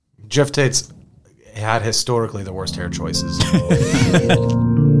Jeff Tate's had historically the worst hair choices.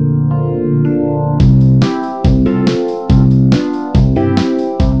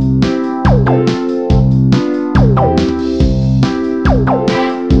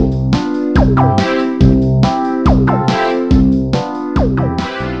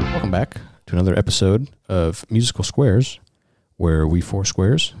 Welcome back to another episode of Musical Squares, where we four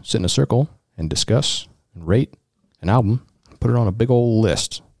squares sit in a circle and discuss and rate an album, and put it on a big old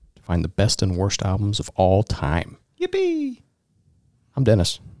list to find the best and worst albums of all time. Yippee! I'm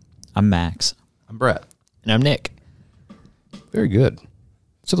Dennis. I'm Max. I'm Brett. And I'm Nick. Very good.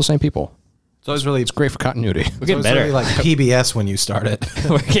 Still the same people. It's always really It's great for continuity. We're getting it's better. really like PBS when you start it.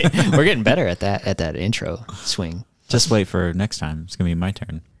 we're getting better at that intro swing. Just wait for next time. It's going to be my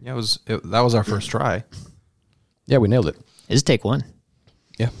turn. Yeah, that was our first try. Yeah, we nailed it. Just take one.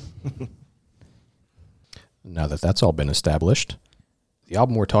 Yeah. Now that that's all been established, the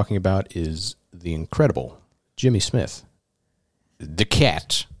album we're talking about is the incredible Jimmy Smith, The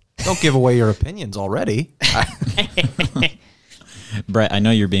Cat. Don't give away your opinions already. Brett, I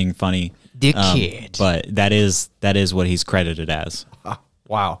know you're being funny. The Kid. But that is what he's credited as.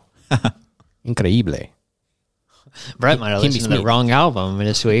 Wow. Increíble. Brett might have Jimmy listened to the Smith. wrong album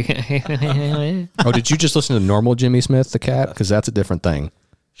this week. Oh, did you just listen to normal Jimmy Smith, The Cat? Because that's a different thing.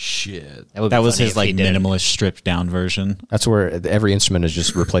 Shit. would be That was funny his if he like did. minimalist stripped down version. That's where every instrument is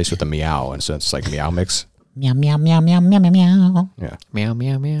just replaced with a meow, and so it's like meow mix. Meow meow meow meow meow meow meow. Yeah. Meow,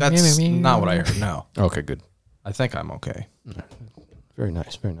 meow, meow. That's meow, meow, meow. not what I heard. No. Okay, good. I think I'm okay. Very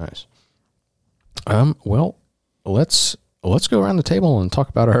nice. Very nice. Well, let's go around the table and talk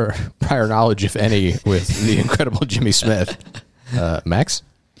about our prior knowledge, if any, with the incredible Jimmy Smith. Max?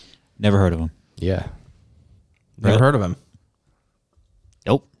 Never heard of him. Yeah. Never heard of him.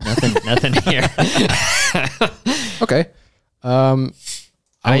 Nope. Nothing here. Okay.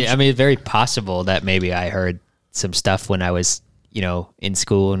 I mean, very possible that maybe I heard some stuff when I was, in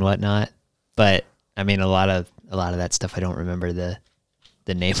school and whatnot. But I mean, a lot of that stuff I don't remember the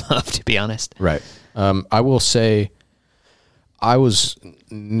name of, to be honest. Right. I will say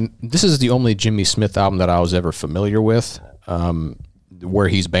this is the only Jimmy Smith album that I was ever familiar with, where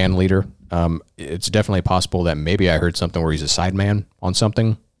he's band leader. It's definitely possible that maybe I heard something where he's a sideman on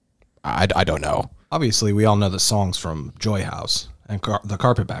something. I don't know. Obviously, we all know the songs from Joy House and the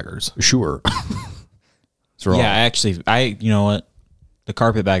Carpetbaggers. Sure. Yeah, you know what? The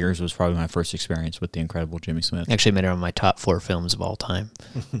Carpetbaggers was probably my first experience with the incredible Jimmy Smith. Actually made it on my top 4 films of all time.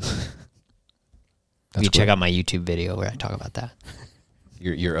 You check out my YouTube video where I talk about that.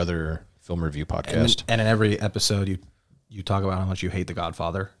 Your other film review podcast. And in every episode, you talk about how much you hate The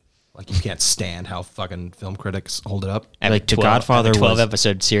Godfather. Like, you can't stand how fucking film critics hold it up. I have Like, The 12 I have Godfather a 12 was-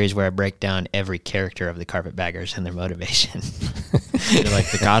 episode series where I break down every character of the Carpetbaggers and their motivation. Like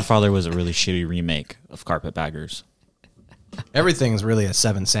The Godfather was a really shitty remake of Carpetbaggers. Everything's really a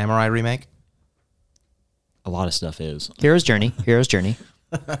Seven Samurai remake. A lot of stuff is. Hero's Journey.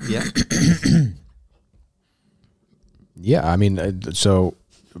 Yeah. Yeah, I mean, so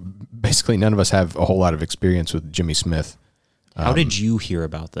basically none of us have a whole lot of experience with Jimmy Smith. How did you hear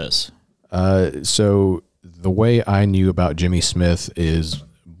about this? So the way I knew about Jimmy Smith is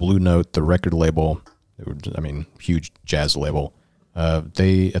Blue Note, the record label, huge jazz label.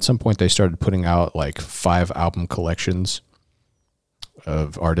 They at some point they started putting out like 5 album collections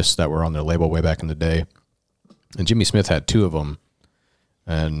of artists that were on their label way back in the day, and Jimmy Smith had 2 of them,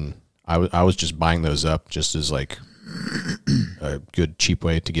 and I was just buying those up just as like a good cheap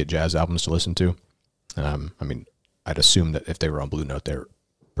way to get jazz albums to listen to. I'd assume that if they were on Blue Note, they're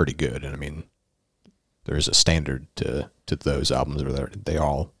pretty good, and there's a standard to those albums where they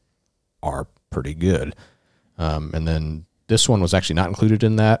all are pretty good. And then this one was actually not included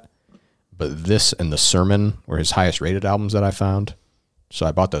in that, but this and The Sermon were his highest rated albums that I found. So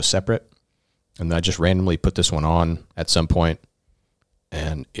I bought those separate, and then I just randomly put this one on at some point,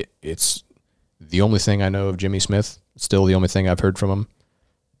 and it's the only thing I know of Jimmy Smith. Still the only thing I've heard from him.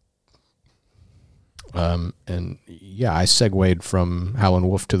 And yeah, I segued from Howlin'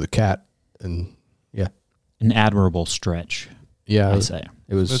 Wolf to The Cat, and yeah. An admirable stretch, Yeah, I'd say.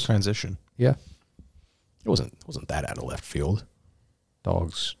 it was Good transition. yeah. It wasn't that out of left field.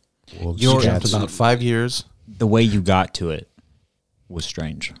 Dogs, wolves, Yours cats, after about 5 years. The way you got to it was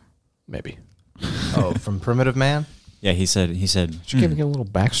strange. maybe. Oh, from Primitive Man? Yeah, he said Just giving it a little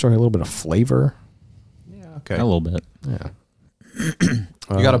backstory, a little bit of flavor. Yeah, okay. a little bit. Yeah.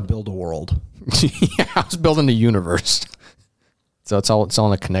 You got to build a world. Yeah, I was building the universe. So it's all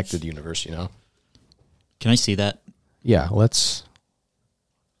in a connected universe, you know. Can I see that? Yeah, let's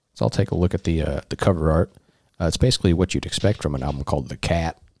all take a look at the cover art. It's basically what you'd expect from an album called The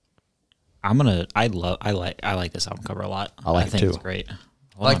Cat. I like this album cover a lot. I like it think too. It's great.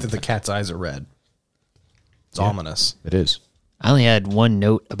 I like that the cat's eyes are red. It's ominous. It is. I only had one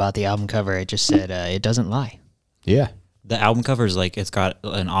note about the album cover. It just said, it doesn't lie. Yeah. The album cover is like, it's got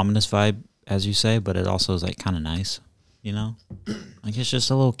an ominous vibe, as you say, but it also is like kind of nice, you know? Like it's just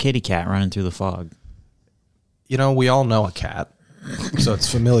a little kitty cat running through the fog. You know, we all know a cat, so it's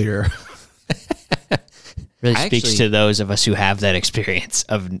familiar. Really I speaks actually- to those of us who have that experience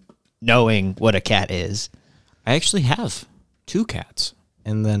of knowing what a cat is. I actually have 2 cats.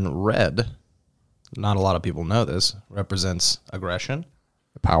 And then red, not a lot of people know this, represents aggression,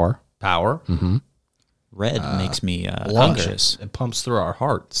 Power. power, Red makes me hunger. anxious. It pumps through our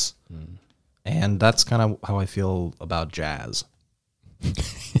hearts. And that's kind of how I feel about jazz.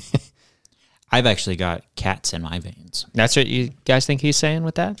 I've actually got cats in my veins. That's what you guys think he's saying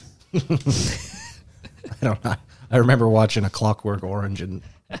with that? I don't know. I remember watching A Clockwork Orange in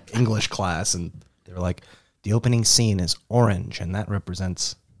English class, and they were like, the opening scene is orange, and that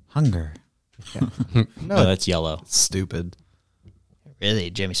represents Hunger. No, that's yellow. stupid.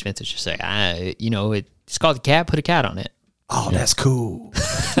 Really, Jimmy Smith is just like, it's called a cat, put a cat on it. Oh, that's cool.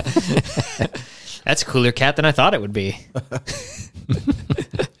 That's a cooler cat than I thought it would be.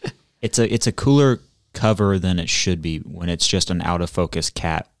 It's a cooler cover than it should be when it's just an out of focus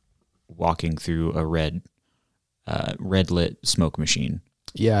cat walking through a red lit smoke machine.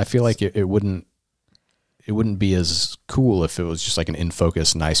 Yeah, I feel like it wouldn't be as cool if it was just like an in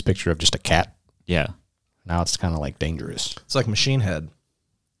focus, nice picture of just a cat. Yeah. Now it's kind of like dangerous. It's like Machine Head.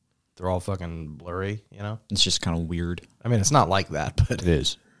 They're all fucking blurry, you know? It's just kind of weird. I mean, it's not like that, but It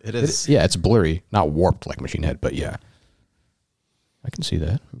is. it is. Yeah, it's blurry, not warped like Machine Head, but yeah, I can see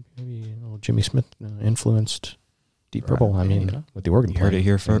that. Maybe a little Jimmy Smith influenced Deep Purple. I mean, with the organ. You heard it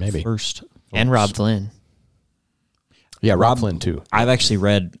here maybe. first. And Rob Flynn. Yeah, Rob Flynn too. I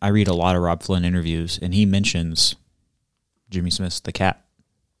read a lot of Rob Flynn interviews, and he mentions Jimmy Smith's The Cat.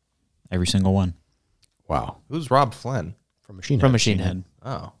 Every single one. Wow, Who's Rob Flynn? from Machine Head. From Machine Head.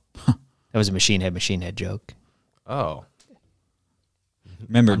 Oh. That was a Machine Head joke. Oh.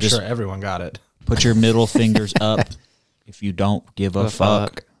 Remember, I'm just sure everyone got it. put your middle fingers up if you don't give a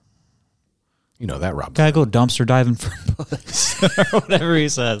fuck. You know that Rob. Gotta go dumpster diving for puss, or whatever he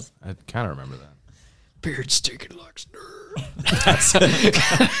says. I kind of remember that. Beard stinking like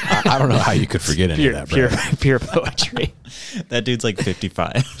I don't know how you could forget any of that, bro. pure poetry. That dude's like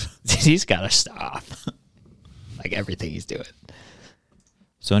 55. He's got to stop. Like everything he's doing.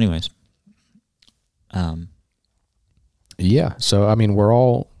 So, anyways, Yeah, so I mean, we're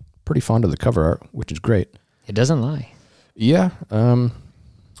all pretty fond of the cover art, which is great. It doesn't lie. Yeah, let's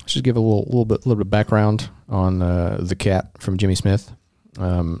just give a little bit of background on the cat from Jimmy Smith.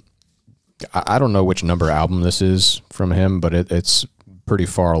 I don't know which number album this is from him, but it's pretty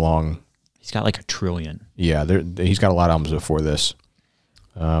far along. he's got like a trillion. Yeah, he's got a lot of albums before this.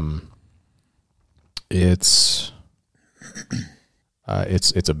 It's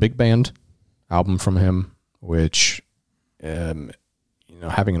a big band album from him, which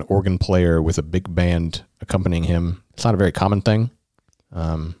having an organ player with a big band accompanying him, it's not a very common thing.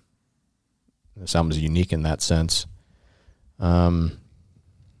 This album is unique in that sense. The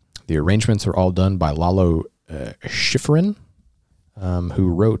arrangements are all done by Lalo Schifrin, who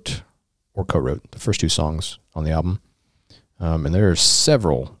wrote or co-wrote the first 2 songs on the album. And there are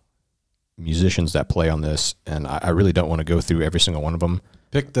several musicians that play on this, and I really don't want to go through every single one of them.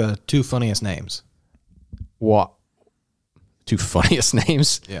 Pick the 2 funniest names. What? 2 funniest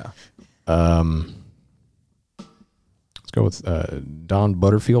names? Yeah. Let's go with Don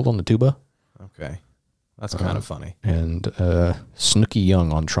Butterfield on the tuba Okay. That's kind of funny. and Snooky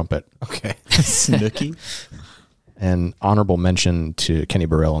Young on trumpet. Okay. Snooky? And honorable mention to Kenny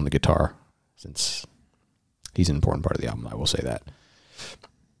Burrell on the guitar, since he's an important part of the album. I will say that.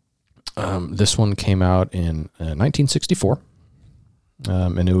 This one came out in 1964,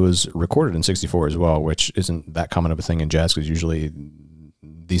 and it was recorded in 64 as well, which isn't that common of a thing in jazz, because usually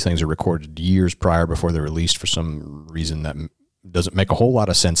these things are recorded years prior before they're released for some reason that doesn't make a whole lot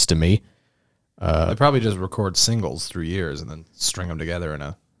of sense to me. They probably just record singles through years and then string them together in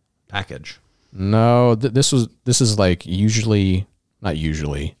a package. No, this is like not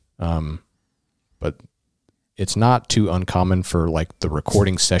usually, but it's not too uncommon for like the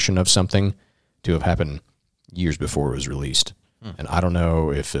recording session of something to have happened years before it was released. And I don't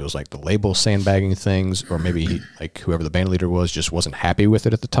know if it was like the label sandbagging things, or maybe like whoever the band leader was just wasn't happy with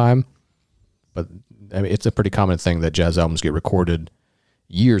it at the time. But I mean, it's a pretty common thing that jazz albums get recorded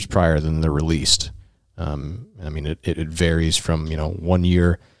years prior than they're released. I mean, it varies from 1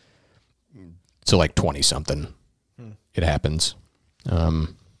 year to like 20 something. It happens.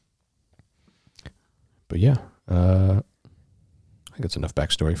 yeah, I think that's enough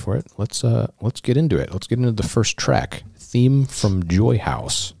backstory for it. Let's get into it. Let's get into the first track, theme from Joy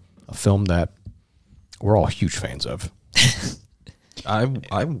House, a film that we're all huge fans of.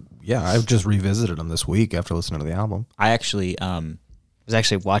 I've just revisited them this week after listening to the album. I actually was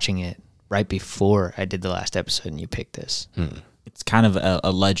actually watching it right before I did the last episode, and you picked this. it's kind of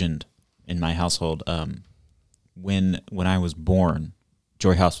a legend in my household. When I was born,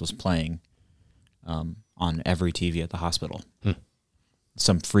 Joy House was playing on every TV at the hospital.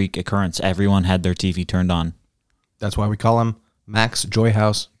 Some freak occurrence. Everyone had their TV turned on. That's why we call him Max Joy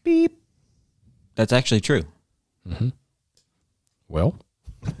House. Beep. That's actually true. Well,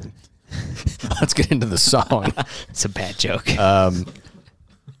 let's get into the song. It's a bad joke.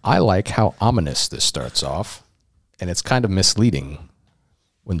 I like how ominous this starts off, and it's kind of misleading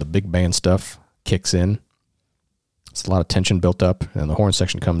when the big band stuff kicks in. It's a lot of tension built up, and the horn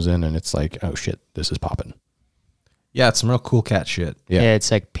section comes in, and it's like, oh shit, this is popping. Yeah, it's some real cool cat shit. Yeah.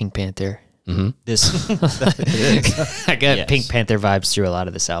 It's like Pink Panther. This I got Yes. Pink Panther vibes through a lot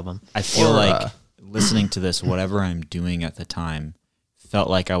of this album. I feel Or, like listening to this, whatever I'm doing at the time, felt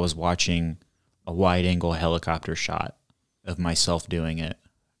like I was watching a wide angle helicopter shot of myself doing it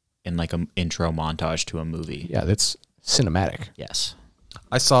in like an intro montage to a movie. Yeah, that's cinematic. Yes.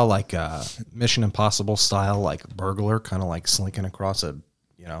 I saw like Mission Impossible style, like burglar, kind of like slinking across a,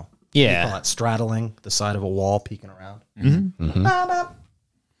 you know, Yeah. you call it straddling the side of a wall, peeking around.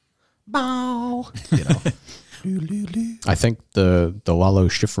 Bow. You know. I think the Lalo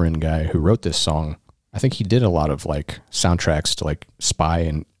Schifrin guy who wrote this song, I think he did a lot of like soundtracks to like spy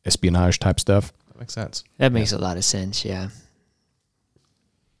and espionage type stuff. That makes sense. That makes a lot of sense, yeah.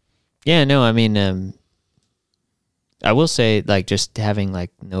 Yeah, no, I mean, I will say, like, just having,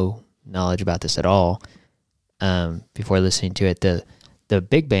 like, no knowledge about this at all, before listening to it, the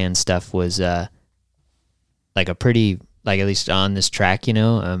big band stuff was, like, a pretty, like, at least on this track, you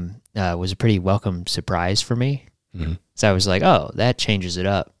know, was a pretty welcome surprise for me. So I was like, oh, that changes it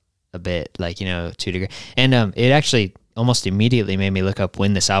up a bit, like, you know, to a degree. And it actually almost immediately made me look up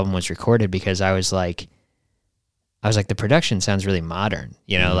when this album was recorded, because I was like, the production sounds really modern,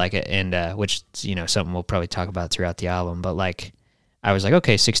 you know, like, and which, you know, something we'll probably talk about throughout the album. But like, I was like,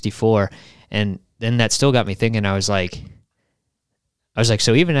 okay, 64, and then that still got me thinking. I was like,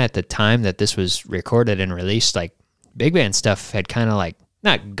 so even at the time that this was recorded and released, like, big band stuff had kind of like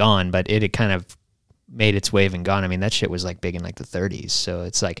not gone, but it had kind of made its wave and gone. I mean, that shit was like big in like the 30s, so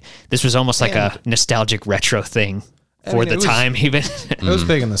it's like this was almost like a nostalgic retro thing for the time, even. It was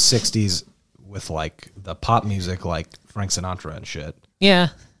big in the 60s with like the pop music, like Frank Sinatra and shit. Yeah.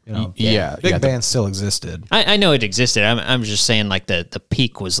 You know, Yeah. big yeah, bands still existed. I know it existed. I'm just saying, like, the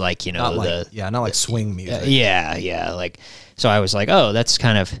peak was like, you know, Not like not like swing music. yeah. Like, so I was like, oh, that's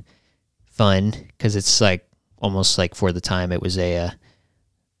kind of fun, because it's like almost like for the time it was a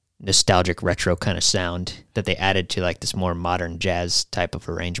nostalgic retro kind of sound that they added to like this more modern jazz type of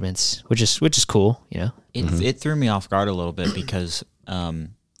arrangements, which is cool, you know. It threw me off guard a little bit because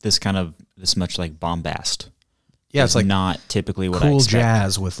this much like bombast. Yeah, it's is like not typically what I cool expect.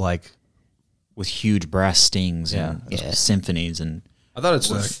 jazz with like. With huge brass stings and Yeah. symphonies, and I thought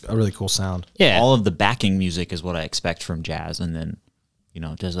it's a really cool sound. Yeah. all of the backing music is what I expect from jazz, and then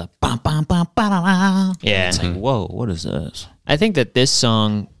just a bum bum bum ba da da. Yeah. It's like, whoa, what is this? I think that this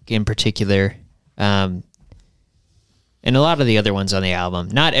song in particular, and a lot of the other ones on the album,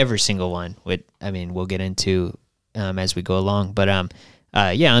 not every single one, we'll get into as we go along. But on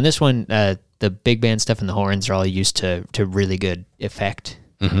this one, the big band stuff and the horns are all used to really good effect.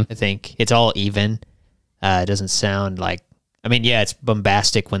 I think it's all even. It doesn't sound like, it's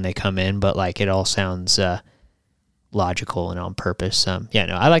bombastic when they come in, but like it all sounds logical and on purpose. I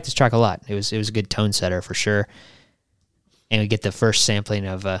like this track a lot. It was a good tone setter for sure. And we get the first sampling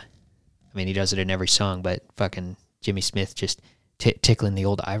of, he does it in every song, but fucking Jimmy Smith just tickling the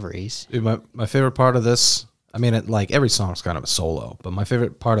old ivories. Dude, my favorite part of this, like every song's kind of a solo, but my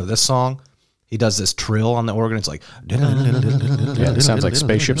favorite part of this song, he does this trill on the organ. It's like, Yeah, it sounds like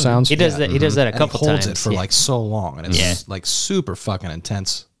spaceship sounds. He does that. He does that a and couple he holds times. it for Yeah. like so long, and it's like super fucking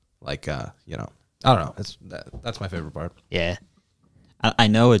intense. Like, I don't know. That's my favorite part. Yeah. I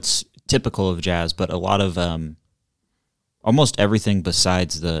know it's typical of jazz, but a lot of almost everything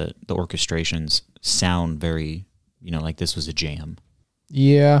besides the orchestrations sound very, like this was a jam.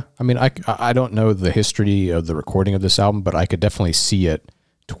 Yeah, I don't know the history of the recording of this album, but I could definitely see it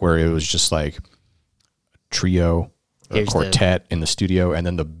to where it was just like a trio or Here's quartet in the studio, and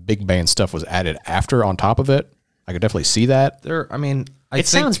then the big band stuff was added after on top of it. I could definitely see that. It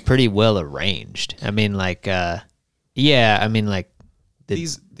sounds pretty well arranged. Like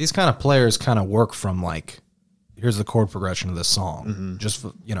these kind of players kind of work from like, here's the chord progression of this song. Just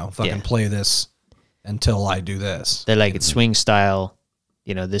fucking play this until I do this. They're like, it's swing style,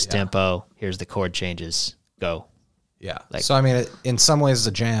 this tempo. Here's the chord changes. Go. Yeah. Like- So I mean, in some ways it's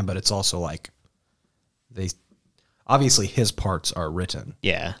a jam, but it's also like obviously his parts are written.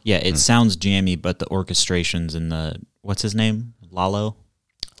 Yeah. Yeah, it sounds jammy, but the orchestrations and what's his name? Lalo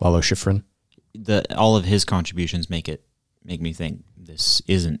Schifrin. All of his contributions make me think this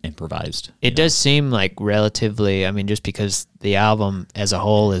isn't improvised. It does seem like relatively, just because the album as a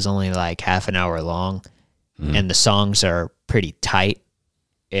whole is only like half an hour long and the songs are pretty tight.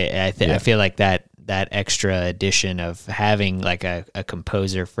 I feel like that extra addition of having like a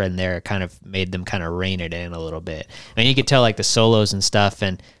composer friend there kind of made them kind of rein it in a little bit. You could tell like the solos and stuff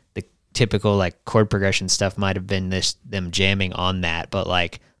and the typical like chord progression stuff might have been them jamming on that, but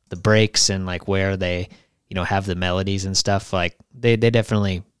like the breaks and like where they have the melodies and stuff, like they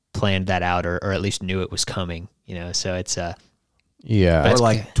definitely planned that out or at least knew it was coming, so it's Yeah. Or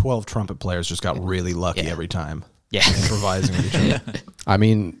like 12 trumpet players just got really lucky every time. Yeah. Improvising with each other. I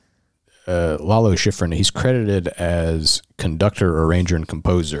mean, Lalo Schifrin, he's credited as conductor, arranger, and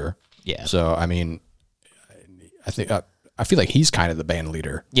composer. Yeah. So, I mean, I feel like he's kind of the band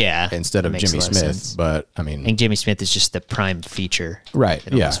leader. Yeah. Instead of Makes a Jimmy lot of Smith. sense. But, I I mean, think Jimmy Smith is just the prime feature. right.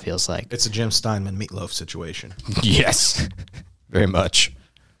 It Yeah. almost feels like. It's a Jim Steinman Meatloaf situation. Yes. Very much.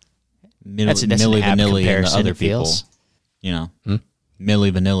 That's an Milli apt Vanilli and the comparison, other it people. feels.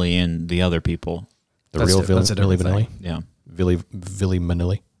 Milli Vanilli and the other people. The That's real a Billy different Vanilli. thing. Yeah. Villy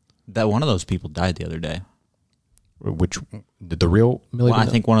Manilli. That one of those people died the other day. Which, the real Milli Well, I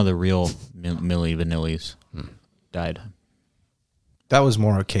Vanilli? think one of the real Milli Vanillis died. That was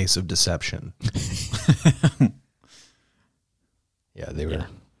more a case of deception. Yeah, they were.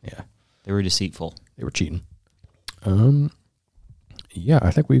 Yeah. They were deceitful. They were cheating. Yeah,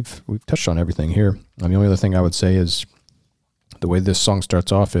 I think we've touched on everything here. The only other thing I would say is the way this song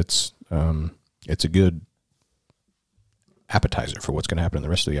starts off. It's a good appetizer for what's going to happen in the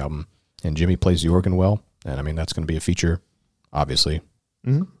rest of the album. And Jimmy plays the organ well, and I mean that's going to be a feature, obviously,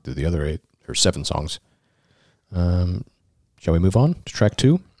 through the other 8 or 7 songs. Shall we move on to track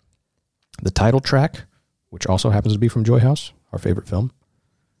 2? The title track, which also happens to be from Joy House, our favorite film.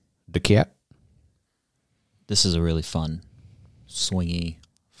 The Cat. This is a really fun, swingy,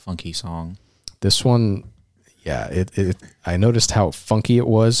 funky song. This one, yeah, it I noticed how funky it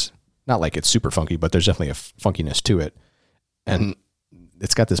was. Not like it's super funky, but there's definitely a funkiness to it. And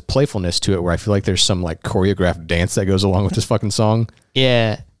it's got this playfulness to it where I feel like there's some like choreographed dance that goes along with this fucking song.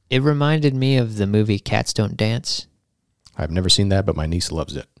 Yeah. It reminded me of the movie Cats Don't Dance. I've never seen that, but my niece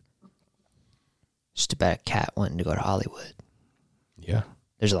loves it. Just about a cat wanting to go to Hollywood. Yeah.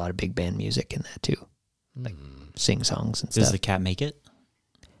 There's a lot of big band music in that too. Like sing songs and Does stuff. the cat make it?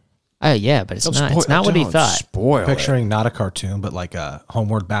 Yeah, but it's not. It's not what he thought. Spoil Picturing not a cartoon, but like a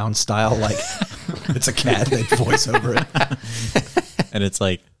Homeward Bound style, like it's a cat, they voice over it. And it's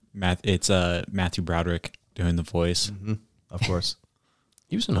like Matthew Broderick doing the voice. Of course.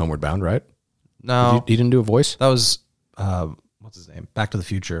 He was in Homeward Bound, right? No, He didn't do a voice? that was, what's his name? Back to the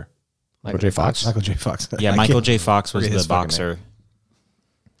Future. Michael J. Fox? Michael J. Fox. Yeah, I Michael can't J. Fox was forget the his fucking boxer.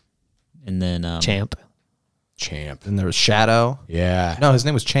 And then Champ. Champ. And there was Shadow. Yeah. No, his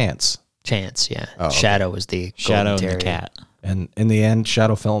name was Chance. Chance, yeah. Oh, okay. Shadow was the Shadow golden and the terrier. cat. And in the end,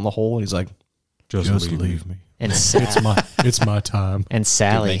 Shadow fell in the hole. And he's like, just leave me. And It's my time. and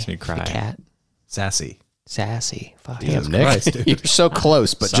Sally, makes me cry. the cat. Sassy. Sassy. Fuck. Damn, Nick. Christ, dude. You're so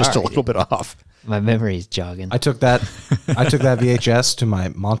close, but just a Sorry. little bit off. My memory's jogging. I took that VHS to my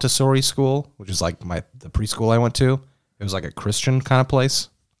Montessori school, which is like the preschool I went to. It was like a Christian kind of place.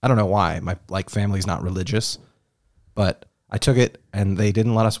 I don't know why. My family's not religious, but I took it and they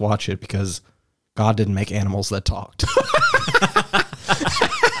didn't let us watch it because God didn't make animals that talked.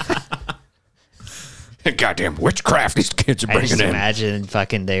 Goddamn witchcraft these kids are I just bringing in. imagine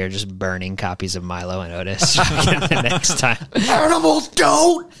fucking they are just burning copies of Milo and Otis the next time. Animals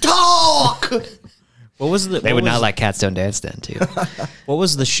don't talk. What was the? They what would was- not like Cats Don't Dance then, too. What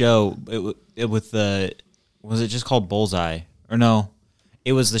was the show? With the? Was it just called Bullseye? Or no?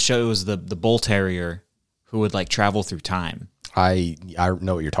 It was the show. It was the bull terrier who would like travel through time. I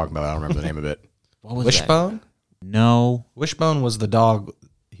know what you're talking about. I don't remember the name of it. What was Wishbone? that? No. Wishbone was the dog.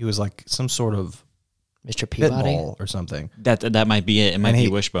 He was like some sort of Mr. pit Peabody? bull or something. That might be it. It might And be he-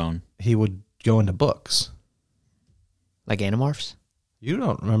 Wishbone. He would go into books. Like Animorphs? You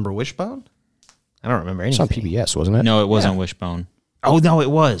don't remember Wishbone? I don't remember It's anything. on PBS, wasn't it? No, it wasn't Yeah. Wishbone. Oh no, it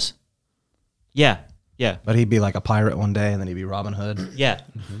was. Yeah, yeah, But he'd be like a pirate one day, and then he'd be Robin Hood. yeah,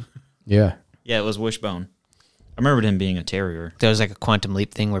 Yeah. yeah. It was Wishbone. I remembered him being a terrier. There was like a Quantum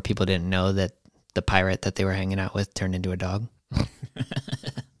Leap thing where people didn't know that the pirate that they were hanging out with turned into a dog. Did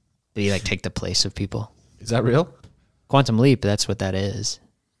he like take the place of people? Is that real? Quantum Leap, that's what that is.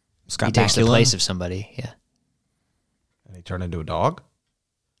 Scott He takes the Bakula? place of somebody. Yeah. And he turned into a dog?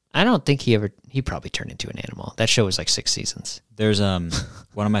 I don't think he probably turned into an animal. That show was like 6 seasons. There's one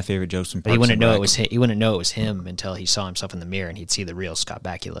of my favorite jokes from But Parks he wouldn't and know Rec. it was him. He wouldn't know it was him until he saw himself in the mirror and he'd see the real Scott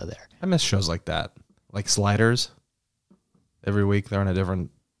Bakula there. I miss shows like that. Like Sliders. Every week they're in a different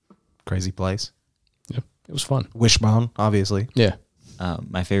crazy place. Yeah, it was fun. Wishbone, obviously. Yeah.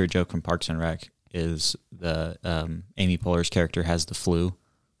 My favorite joke from Parks and Rec is the Amy Poehler's character has the flu.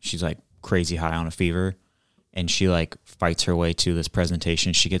 She's like crazy high on a fever, and she like fights her way to this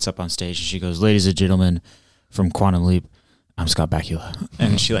presentation. She gets up on stage and she goes, "Ladies and gentlemen, from Quantum Leap, I'm Scott Bakula,"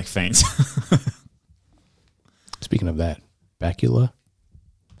 and she like faints. Speaking of that, Bakula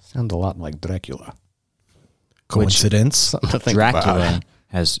sounds a lot like Dracula. Coincidence? Something to think about. Dracula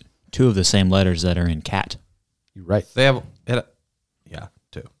has two of the same letters that are in cat. You're right. They have, yeah,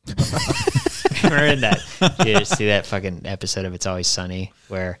 two. Remember that? You just see that fucking episode of It's Always Sunny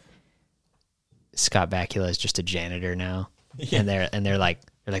where Scott Bakula is just a janitor now, and they're like,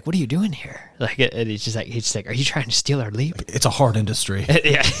 "What are you doing here?" Like, and he's just like, "Are you trying to steal our leap?" It's a hard industry.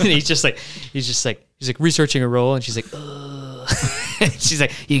 Yeah, and he's like researching a role, and she's like, "Ugh." She's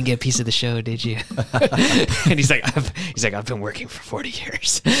like, "You didn't get a piece of the show, did you?" And he's like, "I've been working for 40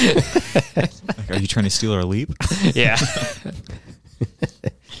 years." Like, are you trying to steal our leap? Yeah.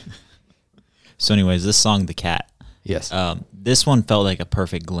 So, anyways, this song, "The Cat," Yes. this one felt like a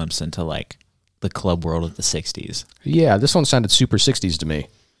perfect glimpse into like the club world of the '60s. Yeah, this one sounded super 60s to me.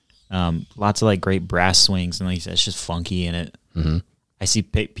 Lots of like great brass swings, and like you said, it's just funky in it. Mm-hmm. I see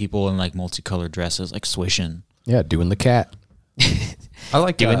people in like multicolored dresses, like swishing. Yeah, doing the cat. I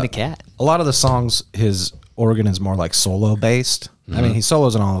like Doing the cat. A lot of the songs, his organ is more like solo based. I mean, he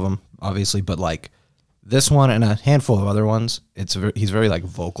solos in all of them, obviously, but like this one and a handful of other ones, he's very like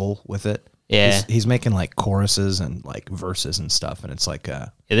vocal with it. Yeah. He's making like choruses and like verses and stuff, and it's like Yeah,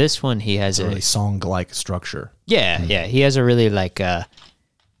 this one he has a really song like structure. Yeah, he has a really like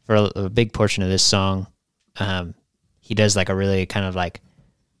for a big portion of this song, he does like a really kind of like,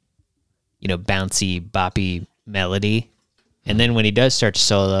 you know, bouncy, boppy melody, and then when he does start to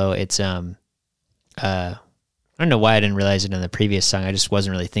solo, it's I don't know why I didn't realize it in the previous song. I just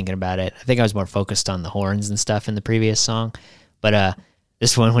wasn't really thinking about it. I think I was more focused on the horns and stuff in the previous song, but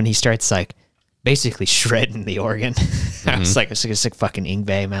this one when he starts like basically shredding the organ, I was like, it's like fucking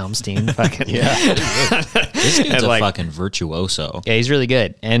Yngwie Malmsteen, fucking This dude's a like- fucking virtuoso. Yeah, he's really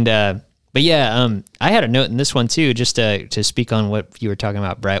good. And but yeah, I had a note in this one too, just to speak on what you were talking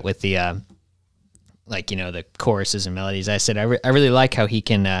about, Brett, with the like, you know, the choruses and melodies. I said I really like how he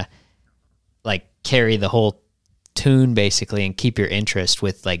can like carry the whole tune basically and keep your interest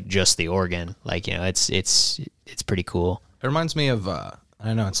with like just the organ. Like, you know, it's pretty cool. It reminds me of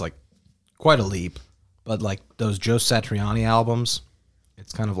I know it's like quite a leap, but like those Joe Satriani albums,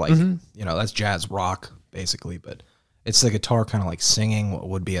 it's kind of like you know, that's jazz rock basically, but it's the guitar kind of like singing what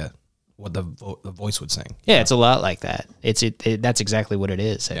would be what the voice would sing. Yeah, it's a lot like that. That's exactly what it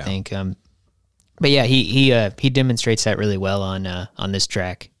is, I Yeah. think. But yeah, he demonstrates that really well on this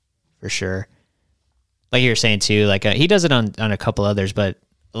track, for sure. Like you were saying too, like he does it on a couple others, but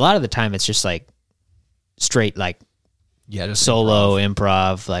a lot of the time it's just like straight like Yeah, just solo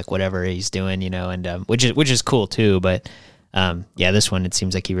improv, like whatever he's doing, you know, and which is cool too. But yeah, this one it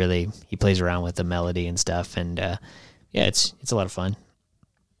seems like he plays around with the melody and stuff, and yeah, it's a lot of fun.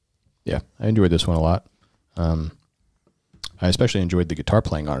 Yeah, I enjoyed this one a lot. I especially enjoyed the guitar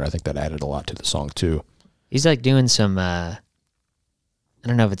playing on it. I think that added a lot to the song too. He's like doing some I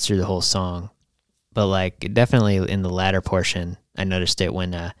don't know if it's through the whole song, but like definitely in the latter portion, I noticed it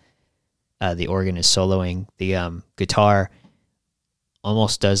when the organ is soloing. The guitar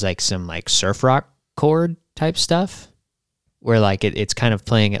almost does like some like surf rock chord type stuff, where like it's kind of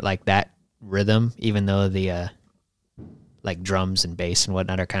playing it like that rhythm, even though the like drums and bass and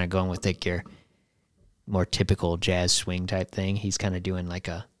whatnot are kind of going with like your more typical jazz swing type thing. He's kind of doing like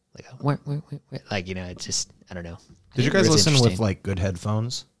a like, you know, it's just, I don't know. Did you It guys was listen with interesting. like good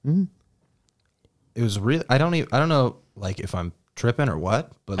headphones? Mm-hmm. It was really. I don't know like if I'm tripping or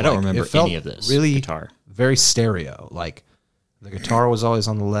what, but I don't like, remember it felt any of this Really, guitar. very stereo. Like the guitar was always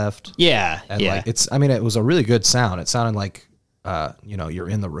on the left, Yeah, and yeah. like it's. I mean, it was a really good sound. It sounded like you know, you're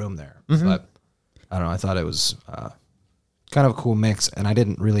in the room there. Mm-hmm. But I don't know. I thought it was kind of a cool mix, and I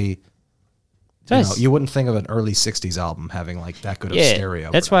didn't really You wouldn't think of an early 60s album having like that good of Yeah, stereo.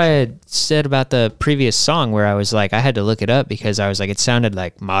 that's why I said about the previous song where I was like, I had to look it up because I was like, it sounded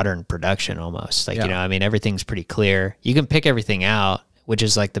like modern production almost. Like, Yeah. you know, I mean, everything's pretty clear. You can pick everything out, which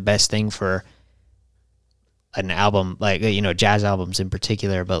is like the best thing for an album, like, you know, jazz albums in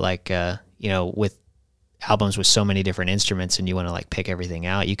particular, but like, you know, with albums with so many different instruments and you want to like pick everything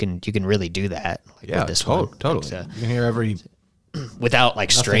out, you can really do that. Like Yeah, with this one. totally. Like, You can hear every without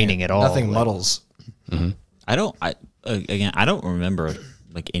like straining at all. Nothing like, muddles. I don't remember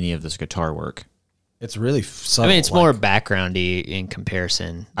like any of this guitar work. It's really I subtle. mean, it's like- more backgroundy in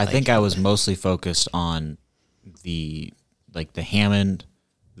comparison. I think I was mostly focused on the Hammond,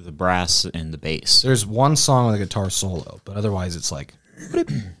 the brass, and the bass. There's one song with a guitar solo, but otherwise it's like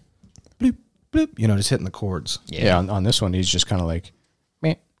bloop, bloop, bloop, you know, just hitting the chords. Yeah, on this one, he's just kind of like,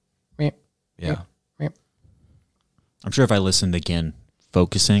 meh, meh, Yeah. meh. I'm sure if I listened again,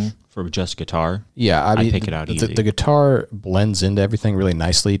 focusing for just guitar, Yeah, I I'd mean, pick it out the, easy. the guitar blends into everything really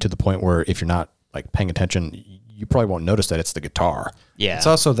nicely to the point where if you're not like paying attention, you probably won't notice that it's the guitar. yeah. It's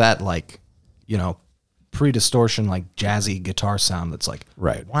also that like, you know, pre-distortion, like jazzy guitar sound that's like,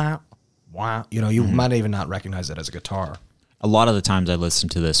 Right. wow, wow. You know, you might even not recognize it as a guitar. a lot of the times I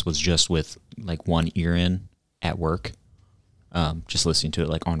listened to this was just with like one ear in at work, just listening to it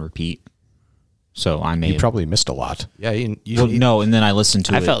like on repeat. So I may You have, probably missed a lot. Yeah, you well, no, and then I listened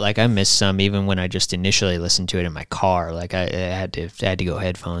to I it. felt like I missed some even when I just initially listened to it in my car. Like I had to go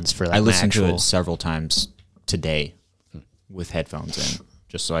headphones for like I my listened to actual. it several times today with headphones in,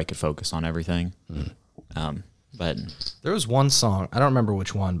 just so I could focus on everything. But There was one song, I don't remember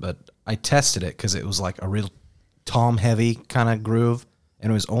which one, but I tested it because it was like a real tom heavy kind of groove, and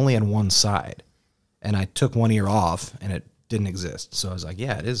it was only on one side. And I took one ear off, and it didn't exist. So I was like,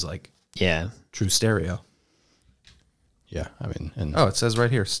 yeah, it is like Yeah. true stereo. Yeah, I mean, and Oh, it says right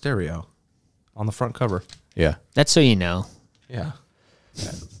here, stereo, on the front cover. yeah, That's so you know. Yeah.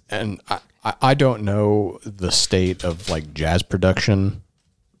 and I don't know the state of like jazz production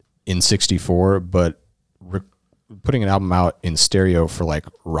in '64, but putting an album out in stereo for like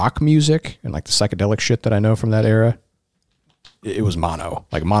rock music and like the psychedelic shit that I know from that era, it was mono.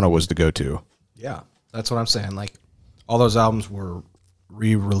 Like mono was the go-to. Yeah. That's what I'm saying. Like, all those albums were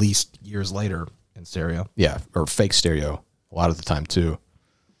re-released years later in stereo. Yeah, or fake stereo a lot of the time too.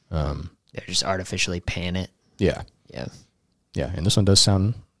 They're just artificially pan it. Yeah, Yeah. yeah, and this one does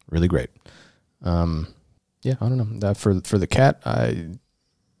sound really great. Yeah, I don't know. That for the cat,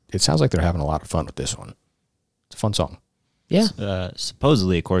 it sounds like they're having a lot of fun with this one. It's a fun song. Yeah.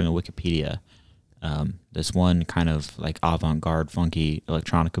 supposedly, according to Wikipedia, this one kind of like avant-garde, funky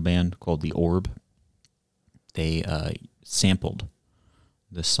electronica band called The Orb, they sampled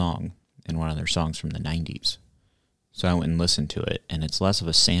this song in one of their songs from the 90s. So I went and listened to it, and it's less of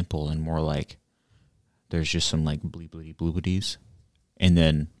a sample and more like there's just some like bleepity bloopities, and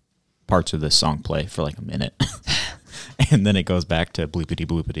then parts of this song play for like a minute, and then it goes back to bleepity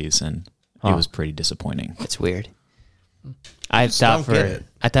bloopities, and it was pretty disappointing. It's weird. I just thought don't get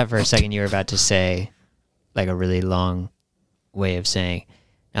it. for a second you were about to say like a really long way of saying,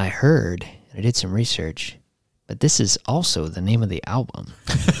 I heard, and I did some research, but this is also the name of the album.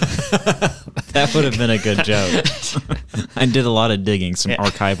 That would have been a good joke. I did a lot of digging, some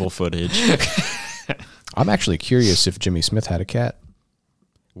archival footage. I'm actually curious if Jimmy Smith had a cat.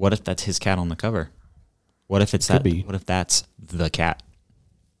 What if that's his cat on the cover? What if it's Could that? be. What if that's the cat?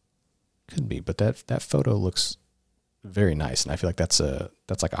 Could be, but that photo looks very nice, and I feel like that's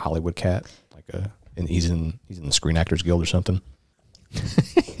like a Hollywood cat, and he's in the Screen Actors Guild or something.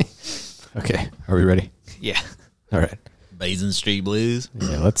 Okay, are we ready? Yeah. All right. Basin Street Blues.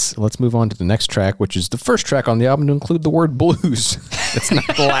 Yeah, let's move on to the next track, which is the first track on the album to include the word blues. It's not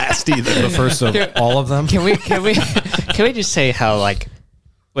the last either. The first of all of them. Can we just say how like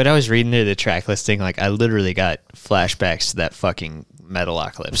when I was reading through the track listing, like I literally got flashbacks to that fucking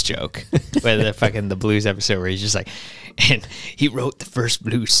Metalocalypse joke, where the blues episode where he's just like, and he wrote the first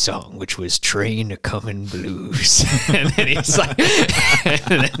blues song, which was "Train a Comin' Blues," and then he's like,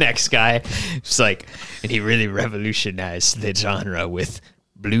 and the next guy is like, and he really revolutionized the genre with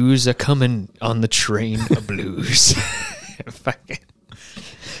 "Blues a comin' on the train of blues." Fucking.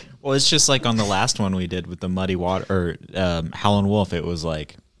 Well, it's just like on the last one we did with the Muddy Water or Howlin' Wolf. It was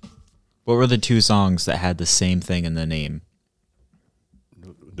like, what were the two songs that had the same thing in the name?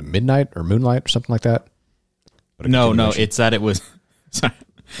 The Midnight or Moonlight or something like that. But a No, continuation. it's that it was. Sorry,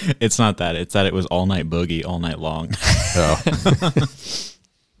 it's not that. It's that it was All Night Boogie, All Night Long. Oh.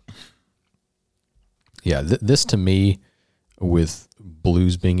 Yeah, this to me, with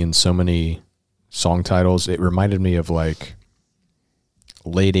blues being in so many song titles, it reminded me of like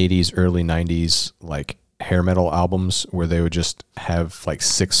late 80s, early 90s, like hair metal albums where they would just have like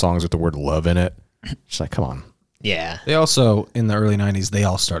 6 songs with the word love in it. It's like, come on. Yeah. They also, in the early 90s, they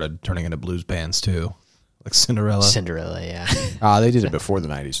all started turning into blues bands too. Like Cinderella. Cinderella, yeah. They did it before the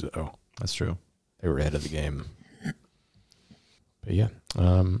 90s, though. That's true. They were ahead of the game. But yeah.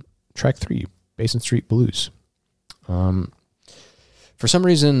 Track 3, Basin Street Blues. For some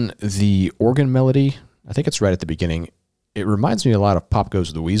reason, the organ melody, I think it's right at the beginning, it reminds me a lot of Pop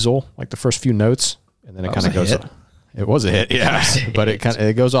Goes the Weasel, like the first few notes, and then it kind of goes hit. up. It was a hit, yeah. But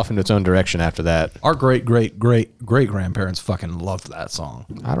it goes off into its own direction after that. Our great grandparents fucking loved that song.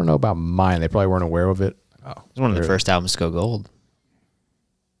 I don't know about mine. They probably weren't aware of it. Oh, It was one of the first albums to go gold.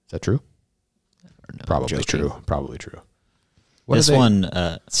 Is that true? No, Probably joking. true. Probably true. What This are they-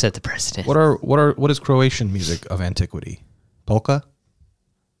 one, Set the precedent. What is Croatian music of antiquity? Polka?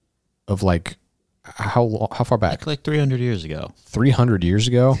 Of like, how far back? like 300 years ago. 300 years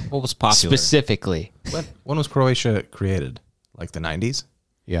ago? What was popular? Specifically. When was Croatia created? Like the 90s?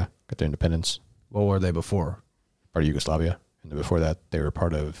 Yeah, got their independence. What were they before? Part of Yugoslavia. And then before that, they were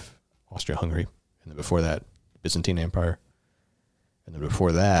part of Austria-Hungary. And then before that, Byzantine Empire. And then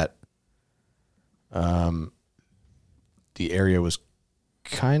before that, the area was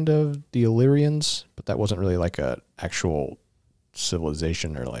kind of the Illyrians, but that wasn't really like a actual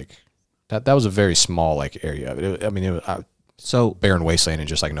civilization or like that. That was a very small like area of it. It was So barren wasteland and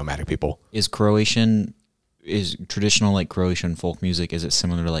just like nomadic people. is traditional like Croatian folk music, is it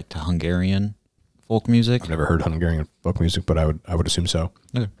similar like to Hungarian folk music? I've never heard Hungarian folk music, but I would assume so.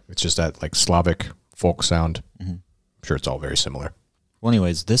 Okay. It's just that like Slavic folk sound. I'm sure it's all very similar. Well,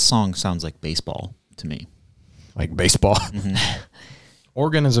 anyways, this song sounds like baseball to me. Like baseball.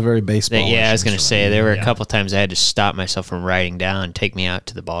 Organ is a very baseball. Yeah, I was going to say, there were a couple times I had to stop myself from writing down, take me out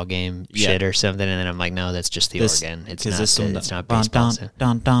to the ball game shit or something, and then I'm like, no, that's just the organ. It's not, it's not baseball.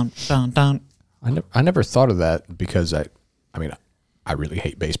 I never thought of that because I really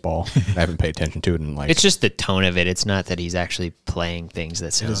hate baseball. I haven't paid attention to it in like. It's just the tone of it. It's not that he's actually playing things that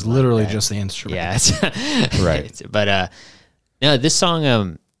It sound is like literally that. just the instrument. Yeah, it's, Right. But no, this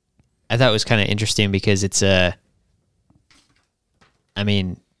song I thought was kind of interesting because it's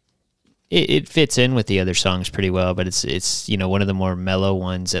it fits in with the other songs pretty well, but it's one of the more mellow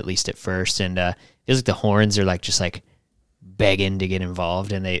ones, at least at first, and feels like the horns are like just like begging to get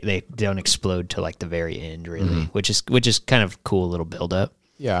involved, and they don't explode till like the very end really, which is kind of cool little build up.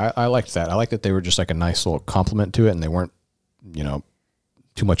 Yeah, I liked that. I liked that they were just like a nice little compliment to it, and they weren't,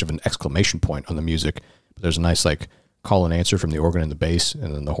 too much of an exclamation point on the music. But there's a nice like call and answer from the organ and the bass,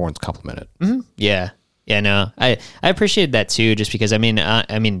 and then the horns complement it. Mm-hmm. Yeah, no, I appreciated that too, just because I made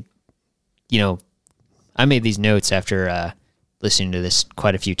these notes after listening to this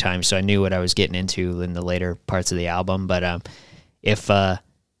quite a few times, so I knew what I was getting into in the later parts of the album. But if they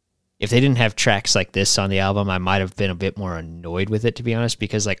didn't have tracks like this on the album, I might have been a bit more annoyed with it, to be honest,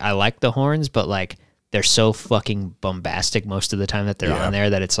 because like I like the horns, but like they're so fucking bombastic most of the time that they're on there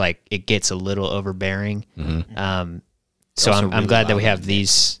that it's like it gets a little overbearing. So also I'm really glad that we loud. have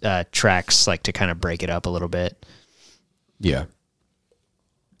these tracks like to kind of break it up a little bit. Yeah,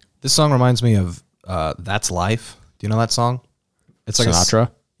 This song reminds me of That's Life. Do you know that song? It's like Sinatra.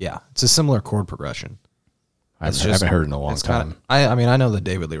 It's a similar chord progression. I It's haven't just- heard it in a long it's time. kinda, I know the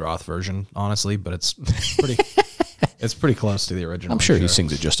David Lee Roth version, honestly, but it's pretty. It's pretty close to the original. I'm sure he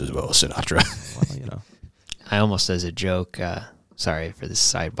sings it just as well as Sinatra. Well, I almost, as a joke, sorry for this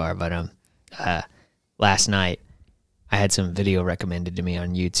sidebar, but last night I had some video recommended to me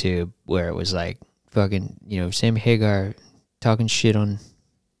on YouTube where it was like fucking, Sammy Hagar talking shit on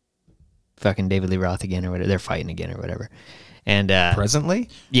fucking David Lee Roth again or whatever. They're fighting again or whatever. And presently,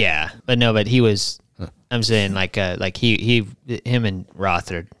 yeah, but he was. I'm saying like him and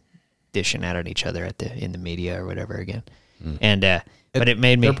Roth are dishing out on each other in the media or whatever again. And but it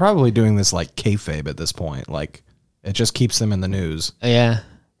made me. they're probably doing this like kayfabe at this point. Like it just keeps them in the news. Yeah,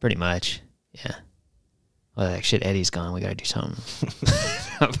 pretty much. Yeah. Well, like shit, Eddie's gone. We gotta do something.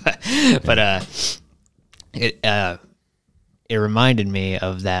 but it reminded me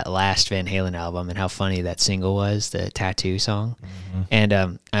of that last Van Halen album and how funny that single was, the Tattoo song. And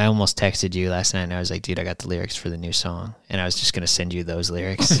I almost texted you last night and I was like, dude, I got the lyrics for the new song. And I was just going to send you those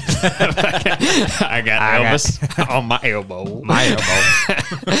lyrics. I got Elvis on my elbow.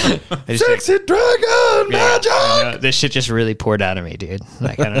 Sexy dragon magic. I know. This shit just really poured out of me, dude.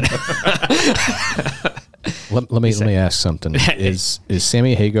 Like, I don't know. let me ask something. Is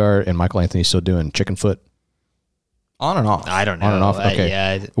Sammy Hagar and Michael Anthony still doing Chicken Foot? On and off. I don't know. On and off? Okay.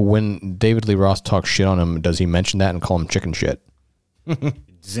 Yeah. When David Lee Roth talks shit on him, does he mention that and call him chicken shit?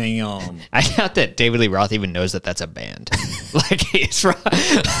 Damn. I doubt that David Lee Roth even knows that that's a band. Like he's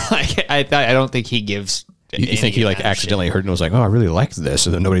like I don't think he gives. You think he like accidentally heard and was like, "Oh, I really liked this,"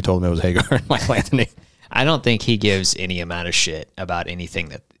 and then nobody told him it was Hagar and Michael Anthony. I don't think he gives any amount of shit about anything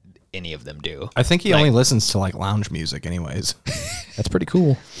that any of them do. I think he only listens to like lounge music, anyways. That's pretty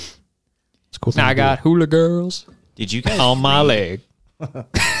cool. It's cool. I got hula girls Did you guys on my read- leg.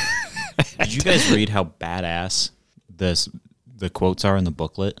 Did you guys read how badass the quotes are in the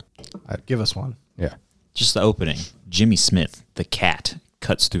booklet? Give us one. Yeah. Just the opening. Jimmy Smith, the cat,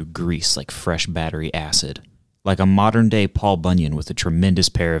 cuts through grease like fresh battery acid. Like a modern-day Paul Bunyan with a tremendous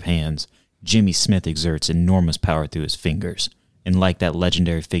pair of hands, Jimmy Smith exerts enormous power through his fingers. And like that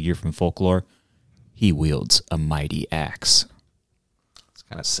legendary figure from folklore, he wields a mighty axe. It's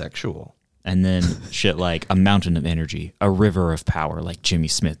kind of sexual. And then shit like a mountain of energy, a river of power like Jimmy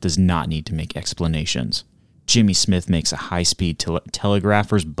Smith does not need to make explanations. Jimmy Smith makes a high-speed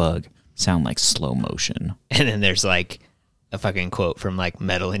telegrapher's bug sound like slow motion. And then there's like a fucking quote from like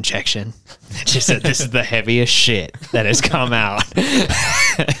Metal Injection that just said, "This is the heaviest shit that has come out."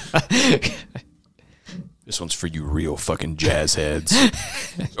 This one's for you real fucking jazz heads.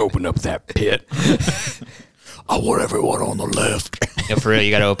 Open up that pit. I want everyone on the left. Yeah, for real,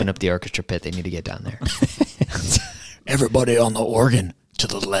 you got to open up the orchestra pit. They need to get down there. Everybody on the organ to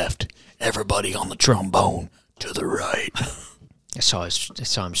the left. Everybody on the trombone to the right. I saw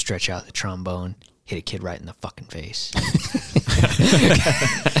him stretch out the trombone, hit a kid right in the fucking face.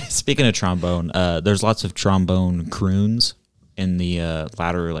 Speaking of trombone, there's lots of trombone croons in the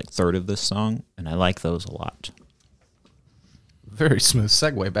latter like third of this song, and I like those a lot. Very smooth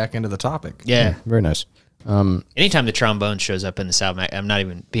segue back into the topic. Yeah. Very nice. Anytime the trombone shows up in this album, I'm not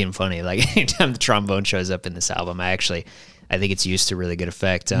even being funny. Like anytime the trombone shows up in this album, I think it's used to really good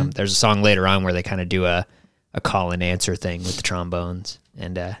effect. There's a song later on where they kind of do a call and answer thing with the trombones,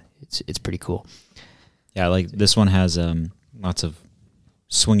 and it's pretty cool. Yeah, like this one has lots of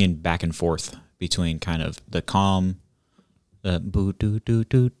swinging back and forth between kind of the calm, the boo doo doo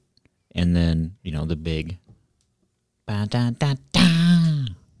doo, and then the big ba da da da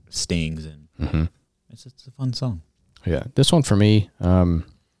stings, and it's a fun song. Yeah, this one for me,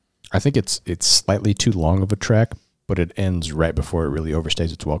 I think it's slightly too long of a track, but it ends right before it really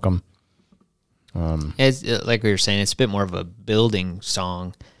overstays its welcome. It's like we were saying, it's a bit more of a building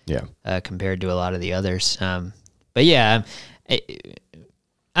song, Yeah. compared to a lot of the others. But yeah,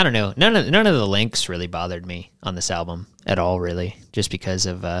 I don't know. None of the lengths really bothered me on this album at all, really, just because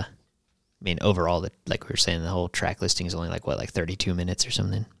of overall, like we were saying, the whole track listing is only like 32 minutes or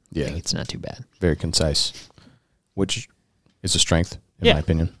something. Yeah. I think it's not too bad. Very concise, which is a strength in Yeah. my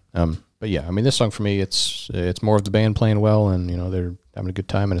opinion. But yeah, I mean, this song for me, it's more of the band playing well, and they're having a good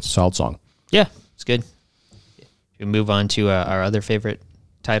time, and it's a solid song. Yeah, it's good. We move on to our other favorite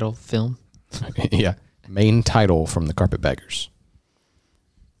title film. Yeah, main title from the Carpetbaggers.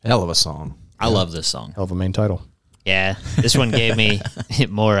 Hell of a song. I love this song. Hell of a main title. Yeah, this one gave me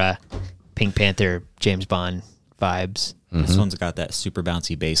more Pink Panther, James Bond vibes. This one's got that super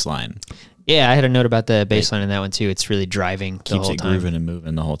bouncy bass line. Yeah, I had a note about the bass line in that one too. It's really driving the Keeps whole it time. grooving and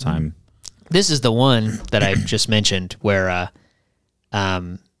moving the whole time. This is the one that I just mentioned where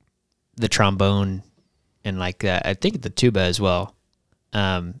the trombone and I think the tuba as well,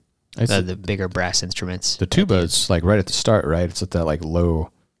 the bigger brass instruments. The tuba is like right at the start, right? It's at that like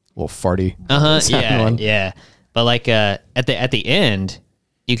low, little farty. Yeah, one. yeah. But like at the end,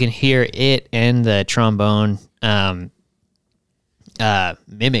 you can hear it and the trombone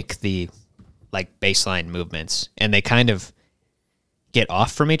mimic the like bass line movements, and they kind of get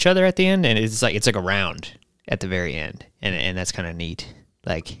off from each other at the end, and it's like a round at the very end, and that's kind of neat.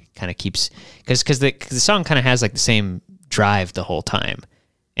 Like kind of keeps because the song kind of has like the same drive the whole time,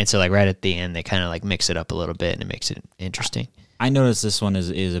 and so like right at the end they kind of like mix it up a little bit, and it makes it interesting. I noticed this one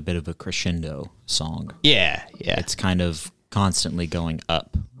is a bit of a crescendo song. Yeah. It's kind of constantly going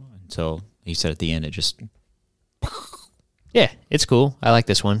up until he said at the end it just. Yeah, it's cool. I like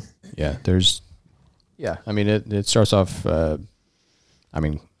this one. Yeah, I mean, it starts off,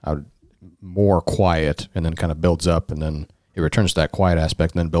 more quiet, and then kind of builds up, and then it returns to that quiet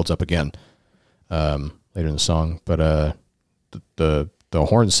aspect, and then builds up again later in the song. But the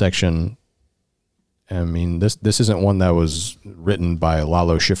horn section, I mean, this isn't one that was written by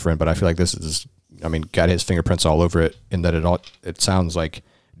Lalo Schifrin, but I feel like this is, got his fingerprints all over it, in that it sounds like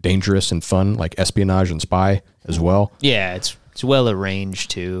dangerous and fun, like espionage and spy as well. Yeah, it's well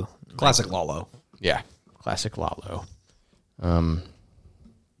arranged too. Classic Lalo. Yeah, classic Lalo. I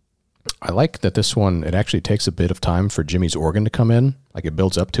like that this one, it actually takes a bit of time for Jimmy's organ to come in. Like it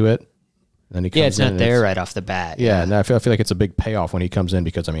builds up to it. then he comes it's in not and there right off the bat. Yeah, and I feel like it's a big payoff when he comes in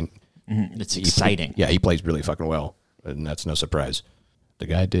because, I mean, It's exciting. he plays really fucking well, and that's no surprise. The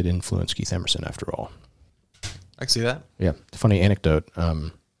guy did influence Keith Emerson after all. I can see that. Yeah, funny anecdote.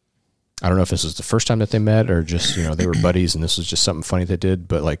 I don't know if this is the first time that they met or just, they were buddies and this was just something funny they did,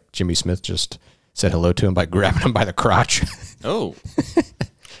 but like Jimmy Smith just said hello to him by grabbing him by the crotch. Oh,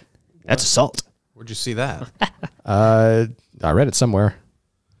 That's assault. Where'd you see that? I read it somewhere.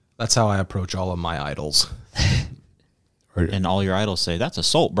 That's how I approach all of my idols. and all your idols say that's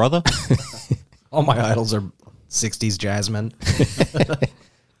assault, brother. All my idols are 60s jazzmen.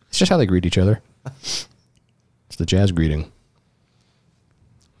 It's just how they greet each other. It's the jazz greeting.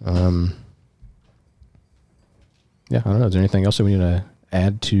 Yeah, I don't know. Is there anything else that we need to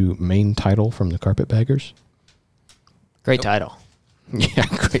add to main title from the Carpetbaggers? Great title. Yeah,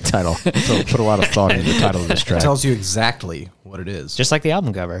 great title. So put a lot of thought into the title of this It track. tells you exactly what it is. Just like the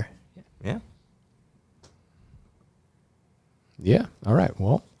album cover. Yeah. Yeah. All right.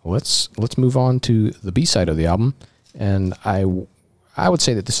 Well, let's move on to the B side of the album, and I would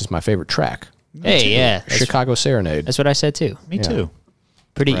say that this is my favorite track. Hey, yeah. That's, Chicago Serenade. that's what I said too. Me too.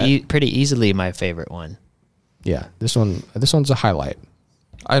 Pretty easily my favorite one. Yeah, this one's a highlight.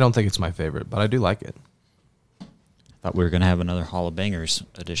 I don't think it's my favorite, but I do like it. Thought we were gonna have another Hall of Bangers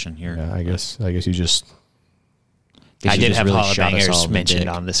edition here. Yeah, I guess you just I did have really Hall of shot us all Bangers in the mentioned dick.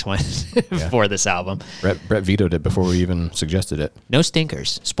 on this one for this album. Brett vetoed it before we even suggested it. No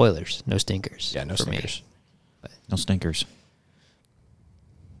stinkers. Spoilers. No stinkers. Yeah, no for me. stinkers. No stinkers.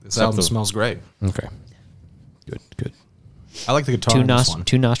 This album smells great. Okay. Good. I like the guitar in this one.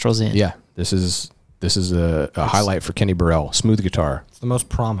 Two nostrils in. Yeah, this is a highlight for Kenny Burrell. Smooth guitar. It's the most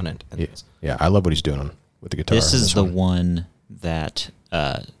prominent in Yeah, this. yeah, I love what he's doing with the guitar. This in is the one that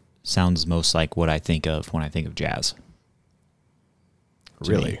sounds most like what I think of when I think of jazz. to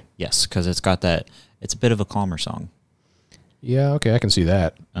Really? me. Yes, because it's got that. It's a bit of a calmer song. Yeah, okay, I can see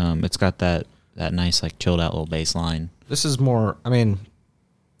that. It's got that nice like chilled out little bass line. This is more, I mean,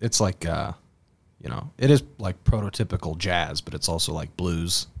 it's like, it is like prototypical jazz, but it's also like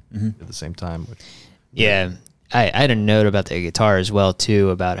blues at the same time. Which, Yeah, I had a note about the guitar as well too,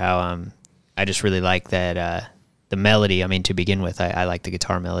 about how I just really like that the melody. I mean, to begin with, I like the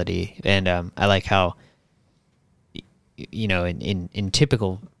guitar melody, and I like how in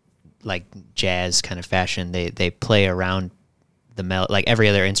typical like jazz kind of fashion, they play around the melody. Like every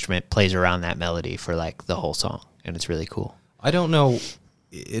other instrument plays around that melody for like the whole song, and it's really cool. I don't know,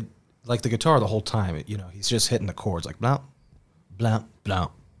 it like the guitar the whole time, he's just hitting the chords like blah, blah, blah,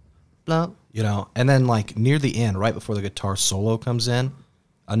 blah, and then like near the end, right before the guitar solo comes in,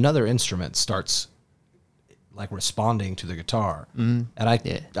 another instrument starts like responding to the guitar. And I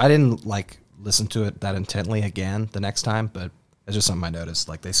didn't like listen to it that intently again the next time, but it's just something I noticed.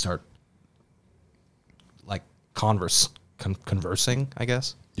 Like they start like conversing, I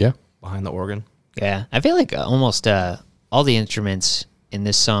guess, Yeah. behind the organ. Yeah, I feel like almost all the instruments in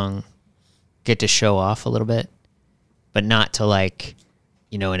this song get to show off a little bit, but not to like,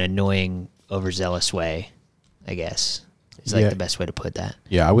 an annoying, overzealous way, I guess. Is like Yeah. the best way to put that.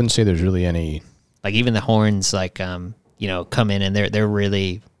 Yeah, I wouldn't say there's really any. Like even the horns, like come in and they're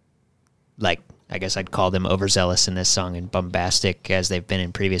really, like I guess I'd call them overzealous in this song and bombastic as they've been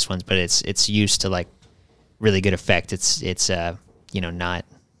in previous ones, but it's used to like really good effect. It's not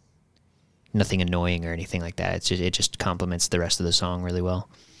nothing annoying or anything like that. It just complements the rest of the song really well.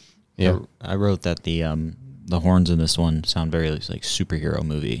 Yeah. I wrote that the horns in this one sound very like superhero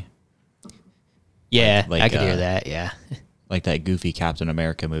movie, Yeah, Like, I could hear that. Yeah, like that goofy Captain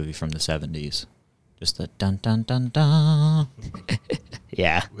America movie from the 70s. Just the dun dun dun dun.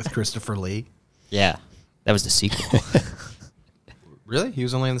 yeah, With Christopher Lee. Yeah, that was the sequel. Really? He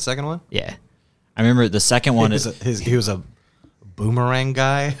was only in the second one? Yeah, I remember the second one He was a boomerang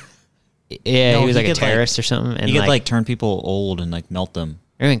guy. yeah, No, he was he like a could, like- terrorist or something. And he could like turn people old and like melt them.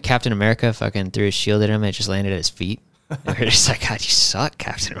 remember when Captain America fucking threw his shield at him and it just landed at his feet? And we're just like, God, you suck,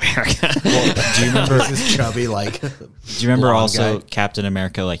 Captain America. Do you remember? This chubby, like. Do you remember blonde also guy. Captain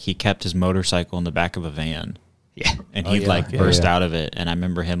America? Like he kept his motorcycle in the back of a van, Yeah, and Oh, he'd yeah. like Yeah, burst yeah. out of it. And I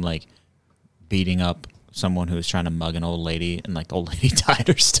remember him like beating up someone who was trying to mug an old lady, and like the old lady died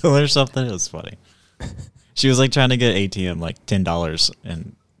or still or something. It was funny. She was like trying to get ATM like $10,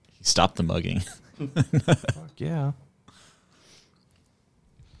 and he stopped the mugging. Fuck yeah.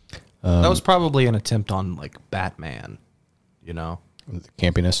 That was probably an attempt on like Batman, The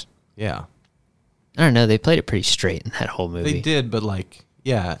campiness. Yeah, I don't know. They played it pretty straight in that whole movie. they did, but like,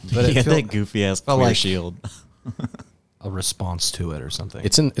 yeah, but He it had felt that goofy ass felt clear like- shield. a response to it or something.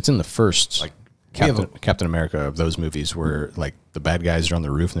 It's in the first Like, we have Captain America of those movies where like the bad guys are on the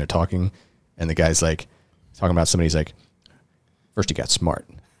roof and they're talking, and the guy's like talking about somebody. He's like, first he got smart,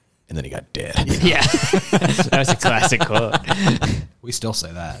 and then he got dead. Yeah. That was a classic quote. We still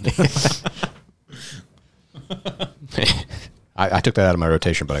say that. I took that out of my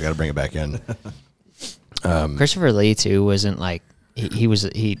rotation, but I got to bring it back in. Christopher Lee too wasn't like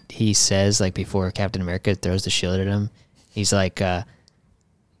he says like before Captain America throws the shield at him, he's like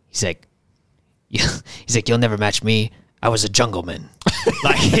you'll never match me. I was a jungleman.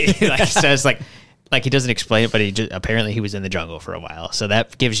 like he says like he doesn't explain it, but apparently he was in the jungle for a while, so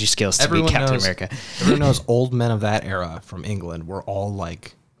that gives you skills to be Captain America. Everyone knows old men of that era from England were all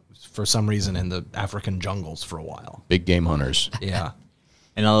like, for some reason, in the African jungles for a while. Big game hunters. Yeah.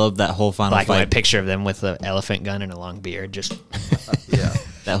 And I love that whole final Black and fight. white picture of them with an elephant gun and a long beard. Just Yeah.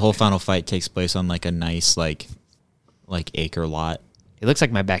 That whole final fight takes place on like a nice like acre lot. it looks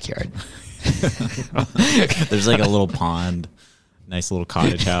like my backyard. There's like a little pond, nice little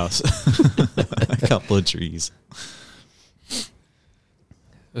cottage house, a couple of trees.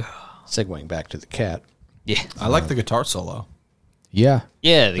 Segueing back to the cat. Yeah, I like the guitar solo. Yeah.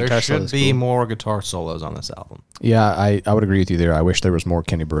 yeah. The There guitar should solo's be cool. more guitar solos on this album. Yeah, I would agree with you there. I wish there was more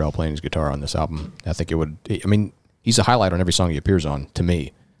Kenny Burrell playing his guitar on this album. I think it would. I mean, he's a highlight on every song he appears on to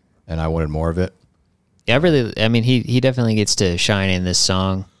me, and I wanted more of it. Yeah, I mean, he definitely gets to shine in this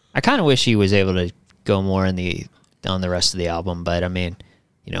song. I kind of wish he was able to go more on the rest of the album, but I mean,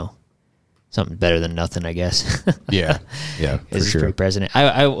 something better than nothing, I guess. Yeah, yeah, for Is sure. pretty president.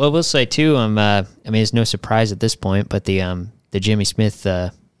 I will say too. I mean, it's no surprise at this point, but the Jimmy Smith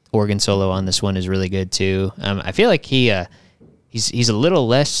organ solo on this one is really good too. I feel like he's a little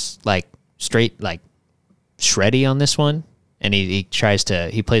less like straight like shreddy on this one, and he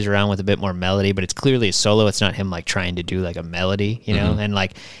plays around with a bit more melody, but it's clearly a solo. It's not him like trying to do like a melody, and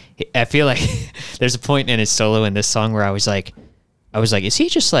like I feel like there's a point in his solo in this song where I was like, is he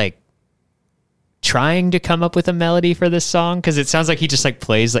just like trying to come up with a melody for this song? Because it sounds like he just like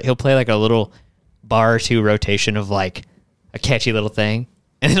plays, like he'll play like a little bar or two rotation of like a catchy little thing,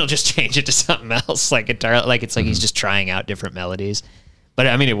 and then he'll just change it to something else, like guitar. Like it's like he's just trying out different melodies. But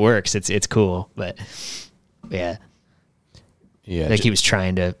I mean, it works. It's cool. But yeah, Yeah, like he was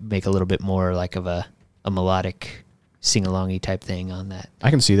trying to make a little bit more like of a melodic sing-alongy type thing on that. I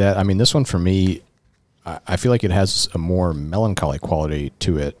can see that. I mean, this one for me, I feel like it has a more melancholy quality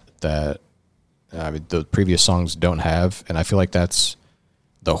to it that the previous songs don't have, and I feel like that's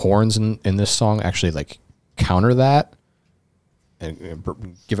the horns in this song actually like counter that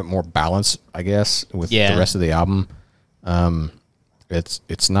and give it more balance, I guess, with the rest of the album.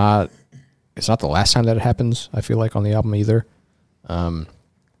 It's not the last time that it happens, I feel like, on the album either. But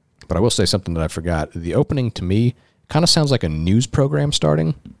I will say something that I forgot. The opening to me kind of sounds like a news program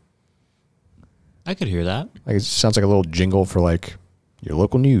starting. I could hear that. Like it sounds like a little jingle for like your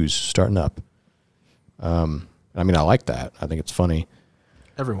local news starting up. I mean, I like that. I think it's funny.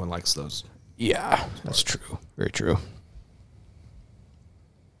 Everyone likes those. Yeah, that's true. Very true.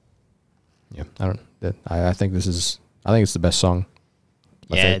 Yeah, I think it's the best song.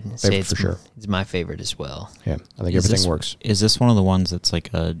 My favorite for sure. It's my favorite as well. Yeah, I think everything works. Is this one of the ones that's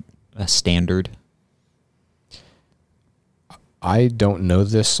like a standard? I don't know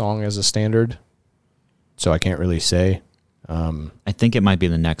this song as a standard, so I can't really say. I think it might be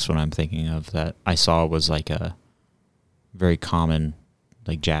the next one I'm thinking of that I saw was like a very common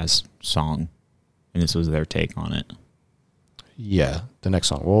like jazz song, and this was their take on it. Yeah, the next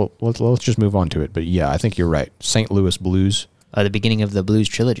song. Well, let's just move on to it. But yeah, I think you're right. St. Louis Blues. The beginning of the Blues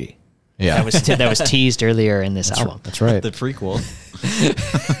trilogy. Yeah, That was teased earlier in this album. that's right. The prequel.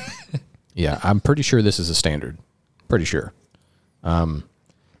 Yeah, I'm pretty sure this is a standard. Pretty sure.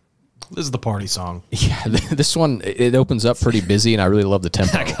 This is the party song. Yeah, this one, it opens up pretty busy, and I really love the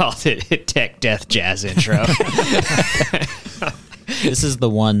tempo. I called it tech death jazz intro. This is the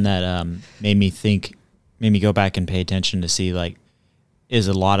one that made me go back and pay attention to see like, is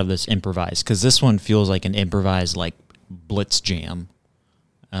a lot of this improvised? Because this one feels like an improvised like blitz jam,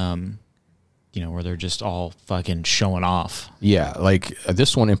 where they're just all fucking showing off. Yeah, like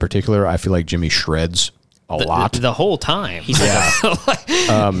this one in particular, I feel like Jimmy shreds a lot. The whole time.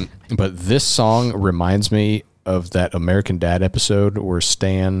 But this song reminds me of that American Dad episode where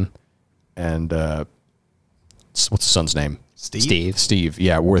Stan and what's the son's name? Steve.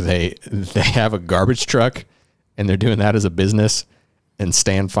 Yeah, where they have a garbage truck and they're doing that as a business. And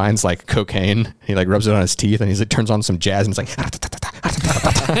Stan finds like cocaine. He like rubs it on his teeth and he's like turns on some jazz and it's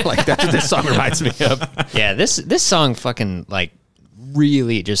like like that's what this song reminds me of. Yeah, this song fucking like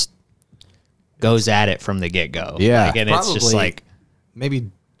really just goes at it from the get go. Yeah. and it's just like Maybe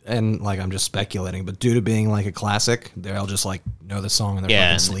and like I'm just speculating, but due to being like a classic, they'll just like know the song and they're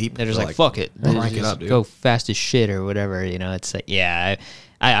fucking asleep. They're just like, fuck it. Crank it Just up, dude. go fast as shit or whatever, you know. It's like, yeah,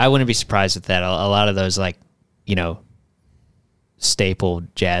 I wouldn't be surprised with that. A lot of those, like, you know, staple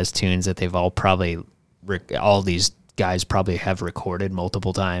jazz tunes that they've all probably, all these guys probably have recorded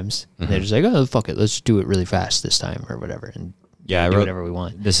multiple times. They're just like, oh, fuck it, let's do it really fast this time or whatever. And Yeah, I do wrote, whatever we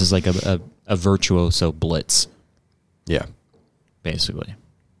want. This is like a virtuoso blitz, Yeah. basically.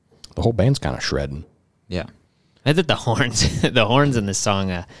 The whole band's kind of shredding. Yeah. I think the horns, the horns in this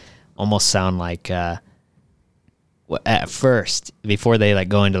song almost sound like, at first, before they like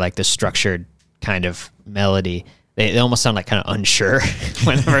go into like the structured kind of melody, they almost sound like kind of unsure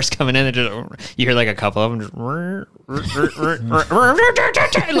when they're first coming in. Just, you hear like a couple of them just,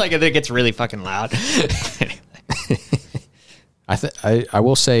 like it gets really fucking loud. I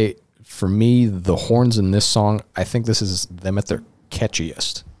will say, for me, the horns in this song, I think this is them at their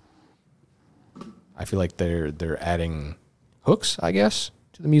catchiest. I feel like they're adding hooks, I guess,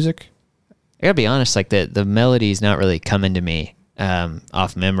 to the music. I gotta be honest, like the melody's not really coming to me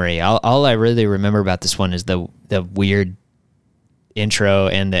off memory. All I really remember about this one is the weird intro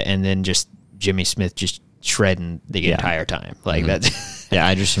and then just Jimmy Smith just shredding the entire time. Like that. Yeah,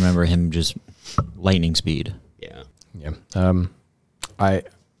 I just remember him just lightning speed. Yeah. Yeah. I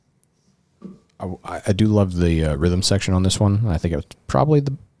do love the rhythm section on this one. I think it was probably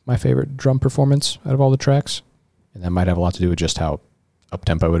my favorite drum performance out of all the tracks, and that might have a lot to do with just how up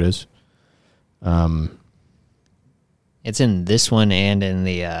tempo it is. It's in this one and in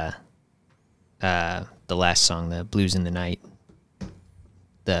the last song, the Blues in the Night,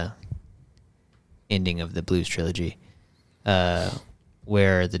 the ending of the Blues trilogy,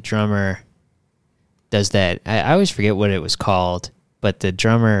 where the drummer does that. I always forget what it was called, but the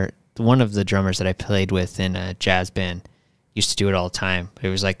drummer, one of the drummers that I played with in a jazz band, used to do it all the time. It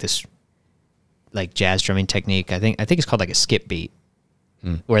was like this, like jazz drumming technique. I think it's called like a skip beat,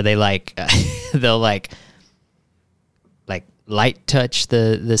 where they like they'll like light touch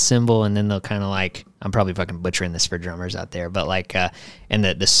the cymbal, and then they'll kind of like, I'm probably fucking butchering this for drummers out there, but like and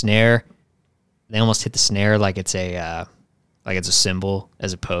the snare, they almost hit the snare like it's a cymbal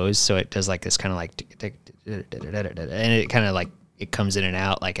as opposed, so it does like this kind of like and it kind of like it comes in and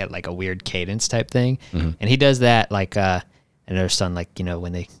out like at like a weird cadence type thing. And he does that like and there's some like, you know,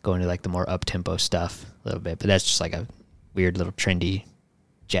 when they go into like the more up tempo stuff a little bit, but that's just like a weird little trendy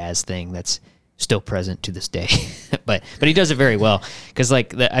jazz thing that's still present to this day. but he does it very well, because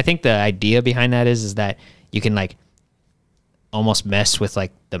like I think the idea behind that is that you can like almost mess with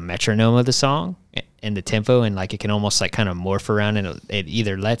like the metronome of the song and the tempo, and like it can almost like kind of morph around, and it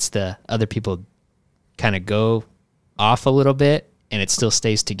either lets the other people kind of go off a little bit and it still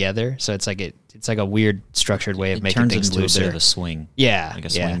stays together. So it's like it's like a weird structured way of It making turns things into a looser. bit of a swing. Yeah, Like a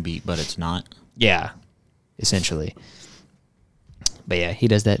yeah. swing beat, but it's not. Yeah, essentially. But yeah, he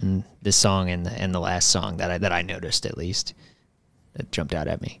does that in this song and the last song that I noticed, at least, that jumped out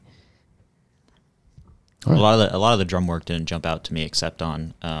at me. A lot of the drum work didn't jump out to me, except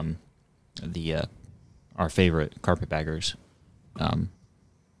on our favorite Carpetbaggers,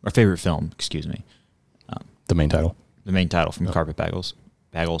 our favorite film. Excuse me, The main title. the main title from Carpetbaggles.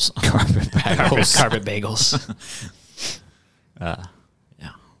 Bagels. Carpet bagels. Yeah.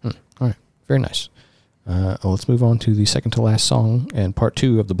 All right. Very nice. Let's move on to the second to last song and part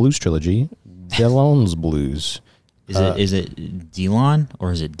 2 of the Blues trilogy, Delon's Blues. Is it Delon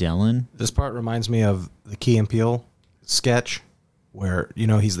or is it Dylan? This part reminds me of the Key and Peele sketch where, you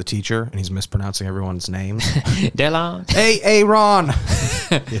know, he's the teacher and he's mispronouncing everyone's names. Delon. Hey, Aaron.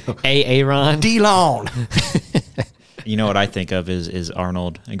 Aaron. Delon. You know what I think of is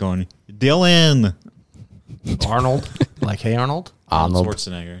Arnold and going Dylan. Arnold. Like, hey, Arnold? Arnold.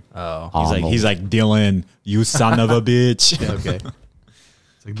 Schwarzenegger. Oh. He's like Dylan, you son of a bitch. Okay.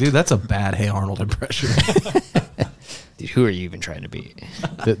 It's like, dude, that's a bad Hey Arnold impression. Dude, who are you even trying to be?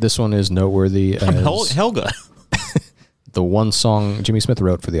 This one is noteworthy as Helga. the one song Jimmy Smith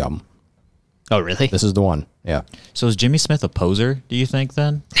wrote for the album. Oh, really? This is the one. Yeah. So is Jimmy Smith a poser, do you think,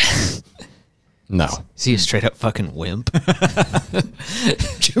 then? No. Is he a straight up fucking wimp?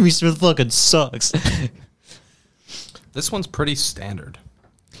 Jimmy Smith fucking sucks. This one's pretty standard.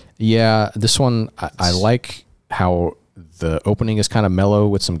 Yeah, this one, I like how the opening is kind of mellow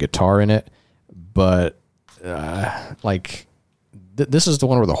with some guitar in it, but this is the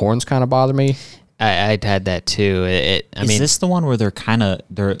one where the horns kind of bother me. I'd had that too. I Is mean, this the one where they're kind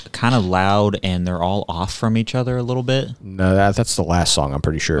of loud and they're all off from each other a little bit? No, that's the last song, I'm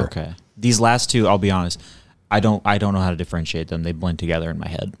pretty sure. Okay. These last two, I'll be honest, I don't know how to differentiate them. They blend together in my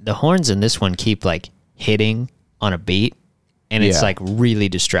head. the horns in this one keep like hitting on a beat, and it's Yeah. like really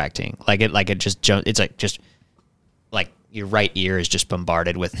distracting. Like it just jump. It's like your right ear is just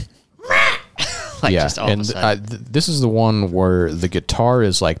bombarded with like yeah, just all of a and sudden. this is the one where the guitar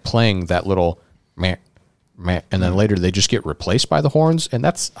is like playing that little meh, meh, and then later they just get replaced by the horns, and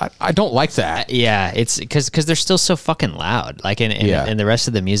that's I don't like that. Yeah, it's because they're still so fucking loud. Like, Yeah. and the rest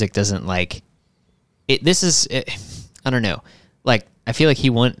of the music doesn't like it. This is, I don't know. Like, I feel like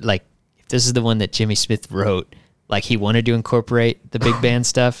if this is the one that Jimmy Smith wrote, like he wanted to incorporate the big band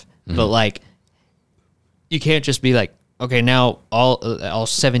stuff, but like you can't just be like, okay, now all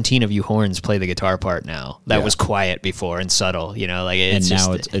 17 of you horns play the guitar part now. That was quiet before and subtle, you know, like And it's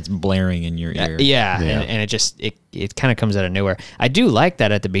now just, it's blaring in your ear. yeah, and it just it kind of comes out of nowhere. I do like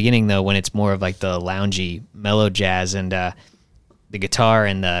that at the beginning though, when it's more of like the loungy mellow jazz, and the guitar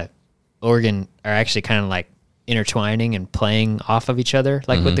and the organ are actually kind of like intertwining and playing off of each other,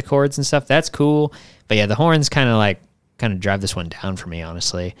 like with the chords and stuff. That's cool. But yeah, the horns kind of drive this one down for me,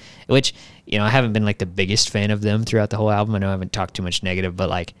 honestly. Which, you know, I haven't been like the biggest fan of them throughout the whole album. I know I haven't talked too much negative, but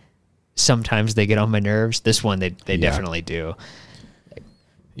like sometimes they get on my nerves. This one, they definitely do.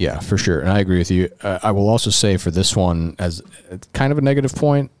 Yeah, for sure, and I agree with you. I will also say for this one, as kind of a negative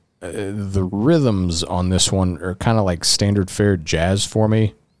point, the rhythms on this one are kind of like standard fare jazz for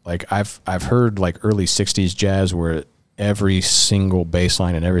me. Like I've heard like early '60s jazz where every single bass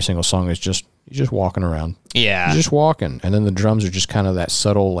line and every single song is you're just walking around. Yeah. You're just walking, and then the drums are just kind of that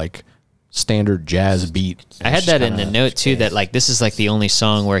subtle like standard jazz beat. I had that in the note too, that like this is like the only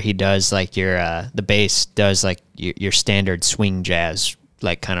song where he does like your the bass does like your standard swing jazz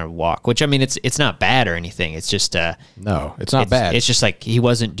like kind of walk, which I mean it's not bad or anything. It's just No, it's not bad. It's just like he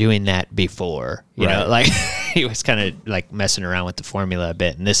wasn't doing that before, you know, Right. like he was kind of like messing around with the formula a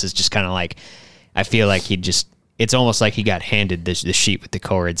bit, and this is just kind of like I feel like it's almost like he got handed the sheet with the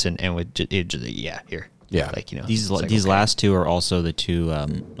chords and would here. Yeah. Like, you know, These it's like, these okay. last two are also the two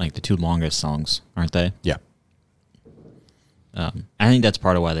like the two longest songs, aren't they? Yeah. I think that's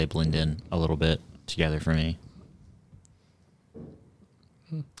part of why they blend in a little bit together for me.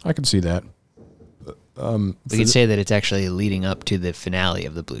 I can see that. We could say that it's actually leading up to the finale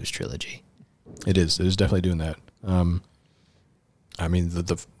of the Blues trilogy. It is. It is definitely doing that. I mean,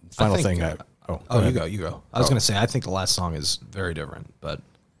 the final think- thing. You go. I was going to say, I think the last song is very different, but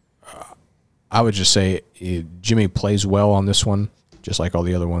I would just say Jimmy plays well on this one, just like all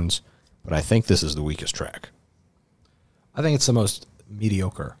the other ones. But I think this is the weakest track. I think it's the most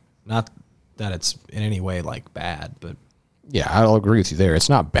mediocre. Not that it's in any way like bad, but Yeah, I'll agree with you there. It's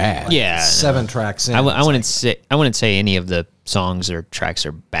not bad. Yeah, 7 tracks in. I it's wouldn't say any of the songs or tracks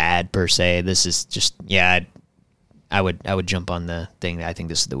are bad per se. This is just I would jump on the thing that I think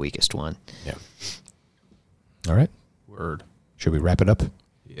this is the weakest one. Yeah. All right. word. Should we wrap it up?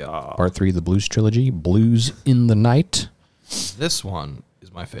 Yeah. Part 3 of the Blues trilogy, Blues in the Night. This one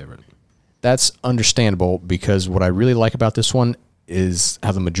is my favorite. That's understandable because what I really like about this one is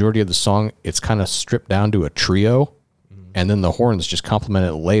how the majority of the song, it's kind of stripped down to a trio, and then the horns just complement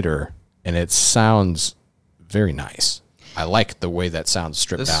it later, and it sounds very nice. I like the way that sounds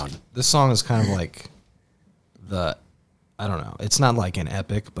stripped down. This song is kind of like I don't know. It's not like an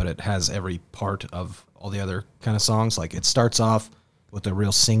epic, but it has every part of all the other kind of songs. Like it starts off with a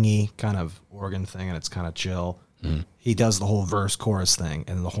real singy kind of organ thing, and it's kind of chill. He does the whole verse chorus thing,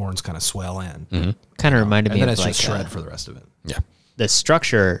 and the horns kind of swell in. Kind of reminded And me then of it's like just shred for the rest of it. Yeah. the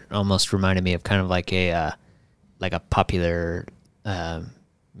structure almost reminded me of kind of like a popular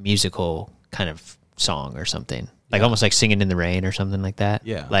musical kind of song or something, like almost like Singing in the Rain or something like that.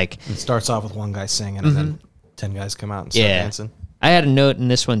 Yeah. like It starts off with one guy singing, and then 10 guys come out and start dancing. I had a note in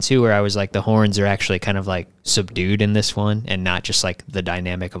this one too where I was like, the horns are actually kind of like subdued in this one and not just like the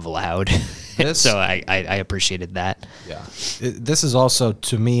dynamic of loud. So I appreciated that. Yeah. This is also,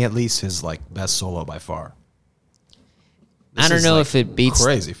 to me at least, his like best solo by far. I don't is, know like, if it beats.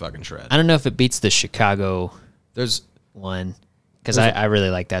 crazy fucking shred. I don't know if it beats the Chicago There's one because I really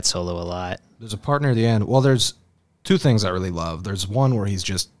like that solo a lot. There's a part near the end. Well, there's two things I really love. There's one where he's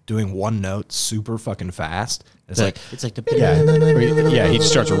just doing one note super fucking fast. It's like, It's like the Yeah, he just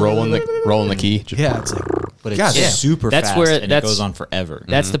starts rolling the key. Just yeah, it's like, but it's God damn. super That's fast where- and that's- it goes on forever.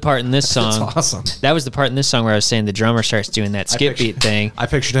 That's the part in this song. it's awesome. That was the part in this song where I was saying the drummer starts doing that skip beat thing. I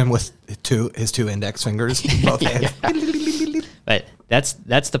pictured him with his two index fingers, both hands. But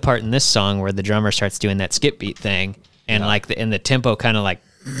that's the part in this song where the drummer starts doing that skip beat thing, and like the tempo kind of like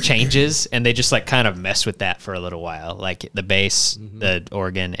changes, and they just like kind of mess with that for a little while. Like the bass, the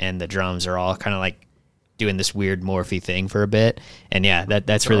organ, and the drums are all kind of like doing this weird morphy thing for a bit. And yeah,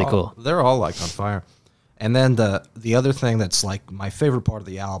 that's really cool. They're all like on fire. And then the other thing that's like my favorite part of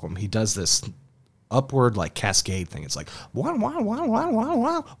the album, he does this upward like cascade thing. It's like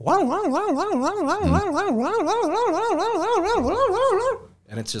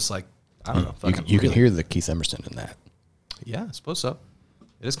and it's just like I don't know. You can hear the Keith Emerson in that. Yeah, I suppose so.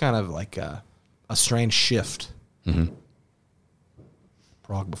 It is kind of like a strange shift. Mm-hmm.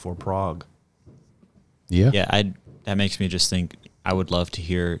 Prog before prog. Yeah. Yeah, that makes me just think I would love to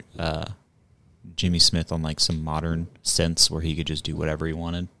hear Jimmy Smith on like some modern synths where he could just do whatever he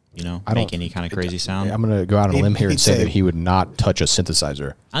wanted, make any kind of crazy sound. I'm going to go out on a limb here and say say- that he would not touch a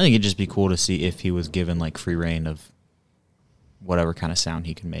synthesizer. I think it'd just be cool to see if he was given like free reign of whatever kind of sound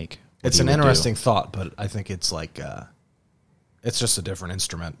he can make. It's an interesting thought, but I think it's like it's just a different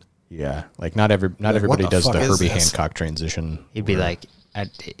instrument. Yeah, like not everybody what the does the fuck is Herbie this? Hancock transition. He'd be like,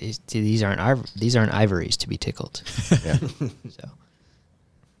 these aren't ivories to be tickled. Yeah. So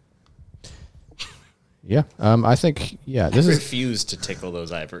Yeah, I think this is refuse to tickle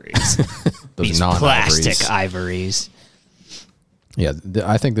those ivories. those these non-ivories. plastic ivories. Yeah,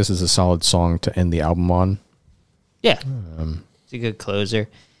 I think this is a solid song to end the album on. Yeah, it's a good closer.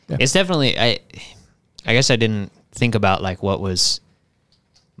 Yeah. It's definitely I guess I didn't think about like what was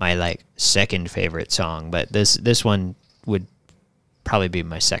my like second favorite song, but this one would probably be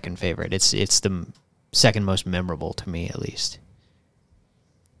my second favorite. It's the second most memorable to me, at least.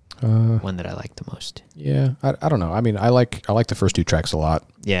 One that I like the most. Yeah, I don't know. I mean, I like the first two tracks a lot,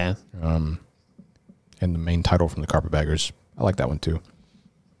 Yeah, and the main title from the Carpetbaggers. I like that one too.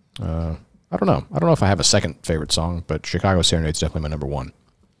 I don't know. I don't know if I have a second favorite song, but Chicago Serenade's definitely my number one.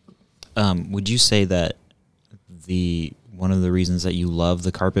 Would you say that one of the reasons that you love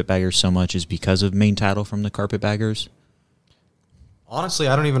the Carpetbaggers so much is because of main title from the Carpetbaggers? Honestly,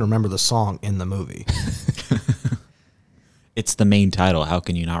 I don't even remember the song in the movie. It's the main title. How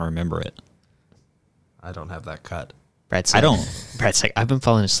can you not remember it? I don't have that cut. Brett's I like, don't. Brett's like, I've been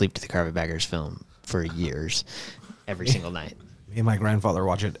falling asleep to the Carpetbaggers film for years, every single night. Me and my grandfather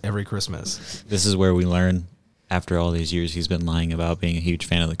watch it every Christmas. This is where we learn, after all these years, he's been lying about being a huge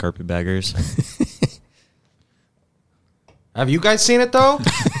fan of the Carpetbaggers. Have you guys seen it though?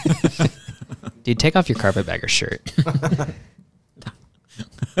 Dude, take off your Carpetbagger shirt.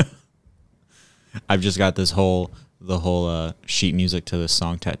 I've just got the whole sheet music to this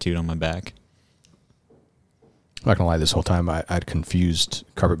song tattooed on my back. I'm not gonna lie, this whole time I'd confused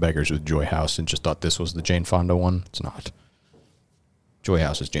Carpetbaggers with Joy House and just thought this was the Jane Fonda one. It's not. Joy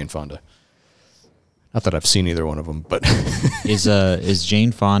House is Jane Fonda. Not that I've seen either one of them, but Is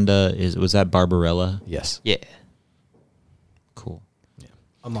Jane Fonda was that Barbarella? yes. Yeah. Cool.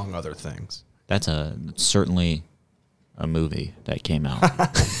 Among other things. That's certainly a movie that came out.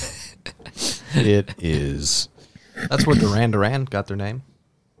 It is. That's where Duran Duran got their name.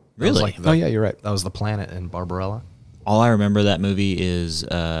 That was Really? like the- Oh yeah, you're right. That was the planet in Barbarella. All I remember that movie is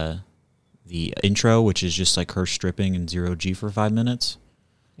the intro, which is just like her stripping in 0G for 5 minutes,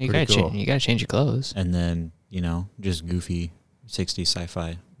 You Pretty gotta cool. you gotta change your clothes. and then just goofy 60s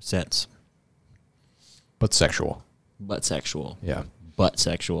sci-fi sets, But sexual. but sexual, Yeah. but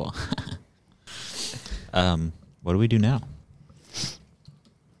sexual. What do we do now?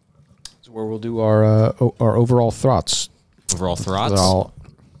 So where we'll do our overall thoughts. Overall thoughts. I'll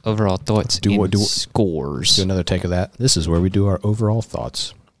Overall thoughts Do- and do- scores. do another take of that. This is where we do our overall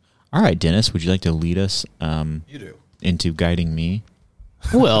thoughts. All right, Dennis, would you like to lead us You do. into guiding me?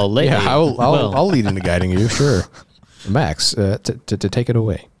 Well, lately, Yeah, well, I'll lead into guiding you. Sure, Max, to take it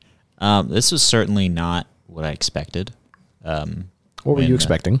away. This was certainly not what I expected. What were When, you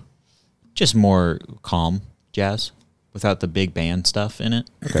expecting? Just more calm jazz without the big band stuff in it.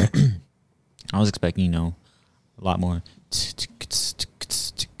 Okay. I was expecting, a lot more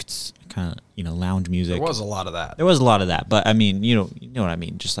kind of, lounge music. There was a lot of that. There was a lot of that, but I mean, you know what I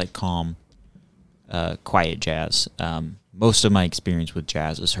mean, just like calm, quiet jazz. Most of my experience with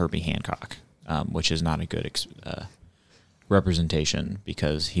jazz is Herbie Hancock, which is not a good representation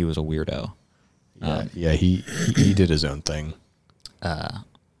because he was a weirdo. Yeah, he did his own thing.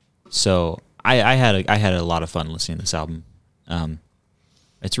 So I had a lot of fun listening to this album.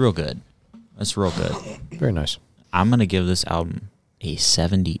 It's real good. It's real good. Very nice. I'm gonna give this album a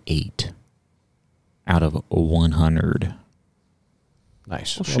 78 out of 100.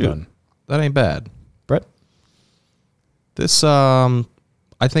 Nice. Well, Well shoot. done. That ain't bad. Brett? This I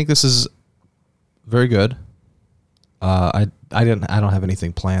think this is very good. I don't have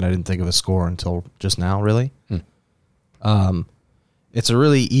anything planned. I didn't think of a score until just now, really. It's a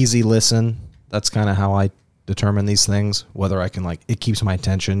really easy listen. That's kind of how I determine these things, whether I can it keeps my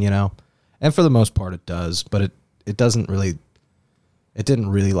attention, And for the most part it does, but it didn't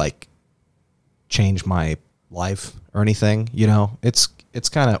really change my life or anything, It's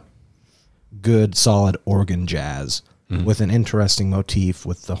kind of good, solid organ jazz with an interesting motif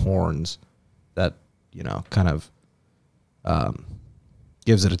with the horns that, kind of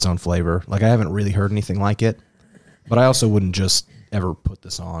gives it its own flavor. Like, I haven't really heard anything like it, but I also wouldn't just ever put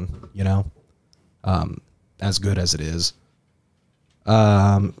this on, as good as it is.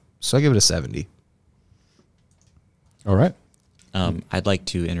 So I give it a 70. All right. I'd like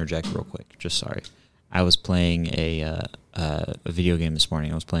to interject real quick. Just sorry. I was playing a video game this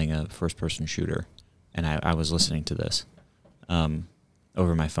morning. I was playing a first-person shooter, and I was listening to this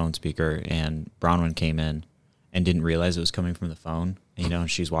over my phone speaker, and Bronwyn came in and didn't realize it was coming from the phone.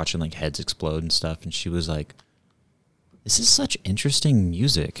 And she's watching, like, heads explode and stuff, and she was like, this is such interesting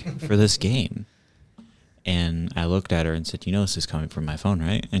music for this game. And I looked at her and said, this is coming from my phone,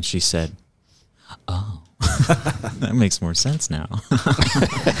 right? And she said, oh, that makes more sense now.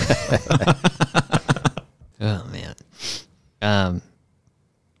 Oh man.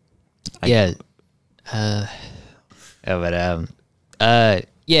 Yeah.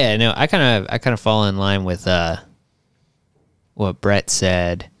 Yeah, no, I kind of fall in line with what Brett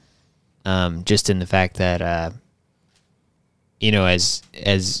said, just in the fact that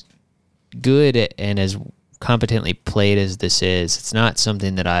as good and as competently played as this is, it's not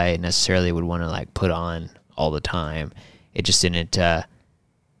something that I necessarily would want to like put on all the time. It just didn't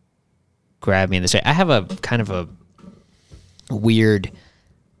grab me in this way. I have a kind of a weird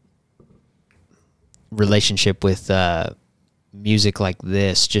relationship with music like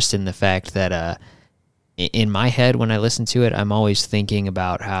this, just in the fact that in my head when I listen to it, I'm always thinking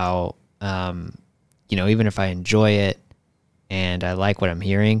about how even if I enjoy it and I like what I'm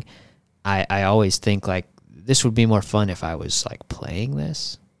hearing, I always think like this would be more fun if I was like playing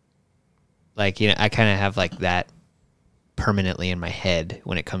this. Like, I kind of have like that permanently in my head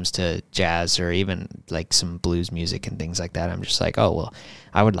when it comes to jazz or even like some blues music and things like that. I'm just like, oh, well,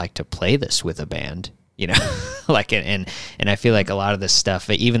 I would like to play this with a band, like, and I feel like a lot of this stuff,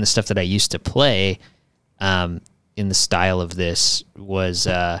 even the stuff that I used to play in the style of this was,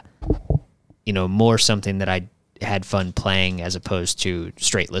 more something that I had fun playing as opposed to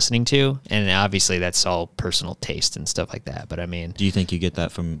straight listening to. And obviously that's all personal taste and stuff like that. But I mean, do you think you get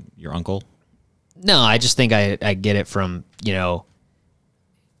that from your uncle? No, I just think I get it from,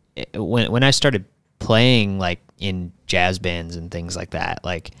 when I started playing like in jazz bands and things like that,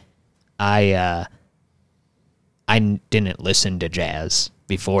 like I didn't listen to jazz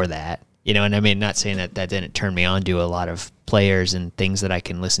before that, and I mean, not saying that didn't turn me on to a lot of players and things that I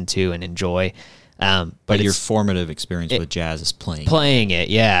can listen to and enjoy. But your formative experience with jazz is playing it.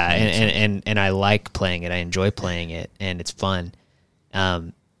 Yeah. And I like playing it. I enjoy playing it and it's fun.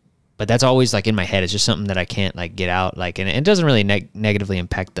 But that's always like in my head. It's just something that I can't like get out. Like, and it doesn't really negatively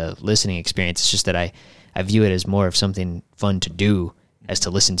impact the listening experience. It's just that I view it as more of something fun to do as to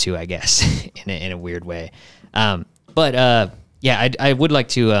listen to, I guess, in a weird way. I would like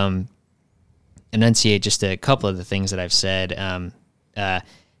to enunciate just a couple of the things that I've said.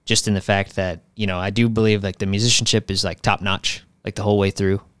 Just in the fact that, I do believe like the musicianship is like top notch, like the whole way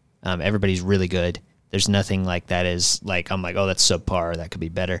through. Everybody's really good. There's nothing like that is like, I'm like, oh, that's subpar. That could be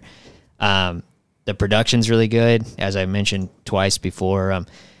better. The production's really good. As I mentioned twice before,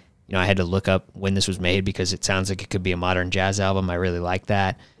 I had to look up when this was made because it sounds like it could be a modern jazz album. I really like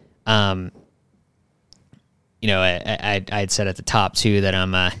that. I had said at the top too that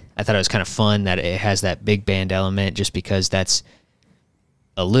I thought it was kind of fun that it has that big band element just because that's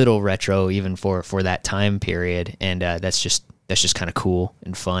a little retro even for that time period. And that's just kind of cool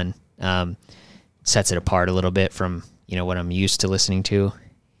and fun. Sets it apart a little bit from, what I'm used to listening to.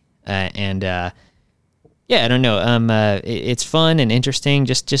 I don't know. It's fun and interesting.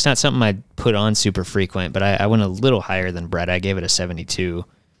 Just not something I'd put on super frequent, but I went a little higher than Brett. I gave it a 72.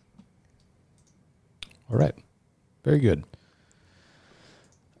 All right. Very good.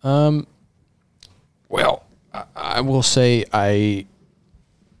 Well, I will say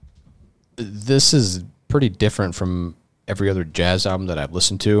this is pretty different from every other jazz album that I've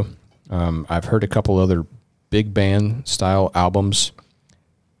listened to. I've heard a couple other big band style albums,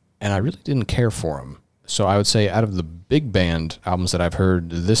 and I really didn't care for them. So I would say out of the big band albums that I've heard,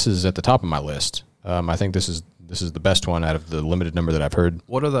 this is at the top of my list. I think this is the best one out of the limited number that I've heard.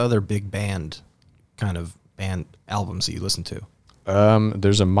 What are the other big band kind of band albums that you listen to?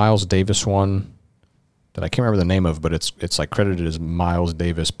 There's a Miles Davis one that I can't remember the name of, but it's like credited as Miles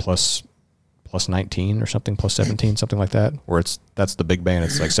Davis plus 19 or something, plus 17, something like that, where that's the big band.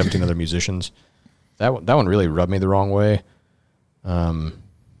 It's like 17 other musicians. That one really rubbed me the wrong way.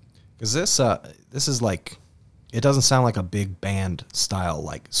 Because this is like, it doesn't sound like a big band style,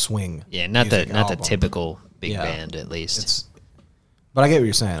 like swing. Yeah, not the typical big band, at least. But I get what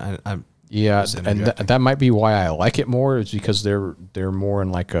you're saying. Yeah, Just and interjecting. that might be why I like it more, is because they're more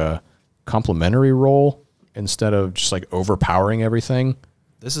in like a complementary role instead of just like overpowering everything.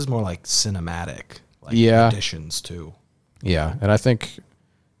 This is more like cinematic, like Yeah. additions too. Yeah, and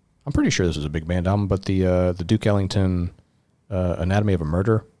I'm pretty sure this is a big band album, but the Duke Ellington Anatomy of a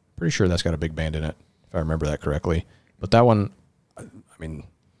Murder, pretty sure that's got a big band in it, if I remember that correctly. But that one, I mean,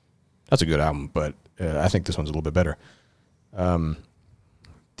 that's a good album, but I think this one's a little bit better.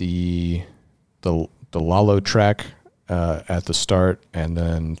 The Lalo track at the start, and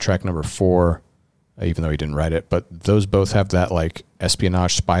then track number 4, even though he didn't write it, but those both have that like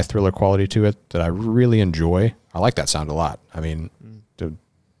espionage spy thriller quality to it that I really enjoy. I like that sound a lot. I mean,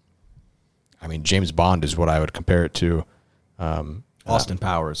 James Bond is what I would compare it to. Austin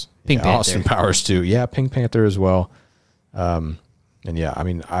Powers. Pink Yeah, Panther. Austin Powers too. Yeah, Pink Panther as well. And yeah, I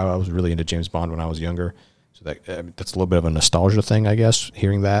mean, I was really into James Bond when I was younger, so that's a little bit of a nostalgia thing, I guess.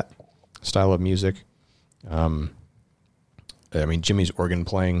 Hearing that style of music. I mean, Jimmy's organ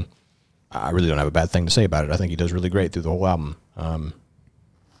playing, I really don't have a bad thing to say about it. I think he does really great through the whole album.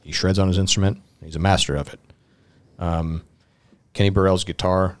 He shreds on his instrument. He's a master of it. Kenny Burrell's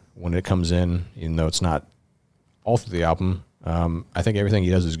guitar, when it comes in, even though it's not all through the album, I think everything he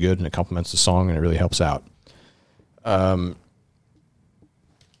does is good, and it complements the song, and it really helps out.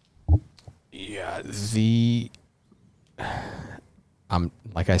 Yeah, I'm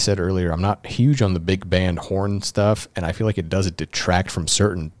like I said earlier, I'm not huge on the big band horn stuff, and I feel like it does detract from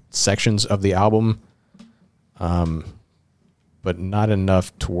certain sections of the album, but not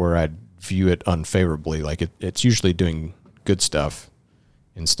enough to where I'd view it unfavorably. Like it's usually doing good stuff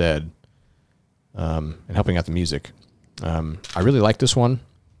instead, and helping out the music. I really like this one.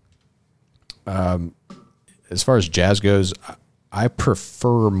 As far as jazz goes, I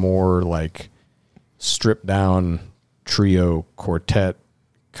prefer more like stripped down trio quartet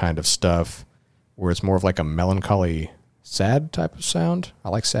kind of stuff, where it's more of like a melancholy, sad type of sound. I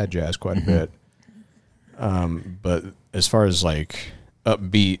like sad jazz quite a bit. But as far as like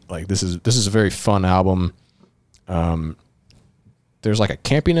upbeat, like this is a very fun album. There's like a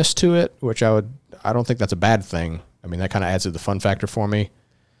campiness to it, which I don't think that's a bad thing. I mean, that kind of adds to the fun factor for me.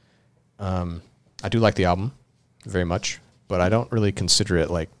 I do like the album very much, but I don't really consider it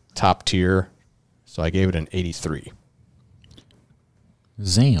like top tier. So I gave it an 83.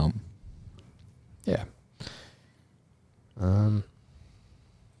 Zam. Yeah. Where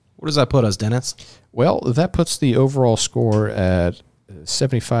does that put us, Dennis? Well, that puts the overall score at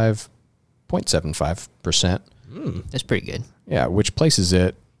 75.75%. That's pretty good. Yeah, which places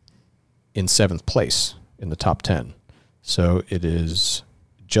it in 7th place in the top 10. So it is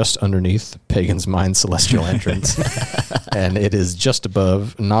just underneath Pagan's Mind Celestial Entrance, and it is just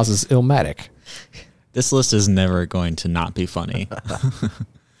above Nas's Illmatic. This list is never going to not be funny.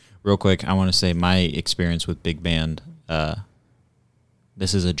 Real quick, I want to say my experience with big band,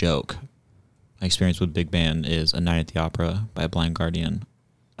 this is a joke. My experience with big band is A Night at the Opera by Blind Guardian.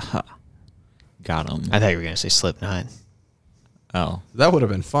 Got him. I thought you were going to say Slipknot. Oh. That would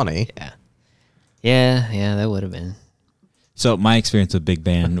have been funny. Yeah. Yeah, that would have been. So my experience with big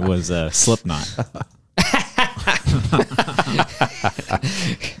band was Slipknot.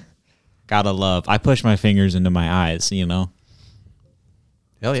 Gotta love. I push my fingers into my eyes, you know?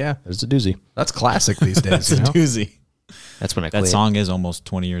 Hell yeah. There's a doozy. That's classic these days. That's a you know? doozy. That's when I That quit. song is almost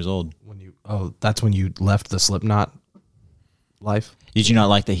 20 years old. That's when you left the Slipknot life? Did you not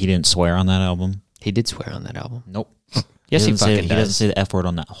like that he didn't swear on that album? He did swear on that album. Nope. Yes, he doesn't say- fucking He doesn't does. say the F word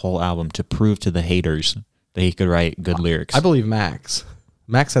on that whole album to prove to the haters that he could write good lyrics. I believe Max.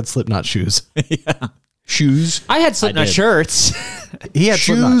 Max had Slipknot shoes. Shoes. I had Slipknot did. shirts. He had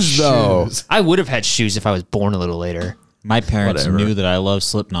Slipknot Shoes, though. shoes. I would have had shoes if I was born a little later. My parents Whatever. knew that I loved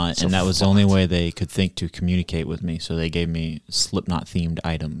Slipknot, and that was the only way they could think to communicate with me. So they gave me Slipknot-themed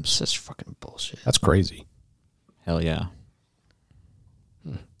items. Such fucking bullshit. That's crazy. Hell yeah.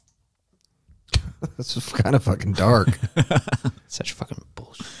 That's kind of fucking dark. Such fucking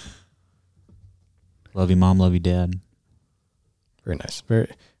bullshit. Love you, Mom. Love you, Dad. Very nice. Very,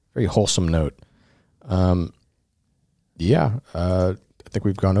 very wholesome note. I think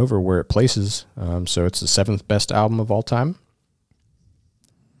we've gone over where it places. So it's the 7th best album of all time.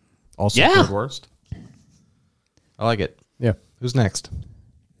 Also, Yeah. 3rd worst. I like it. Yeah. Who's next?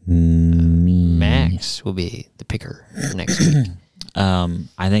 Max will be the picker for next week.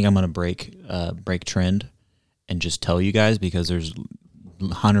 I think I'm gonna break trend and just tell you guys, because there's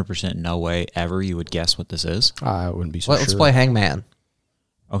 100% no way ever you would guess what this is. I wouldn't be so Let's sure. play Hangman.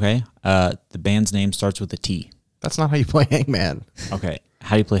 Okay. The band's name starts with a T. That's not how you play Hangman. Okay.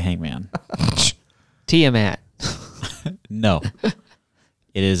 How do you play Hangman? Tiamat. No.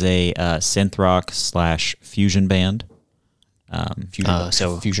 It is a synth rock / fusion band.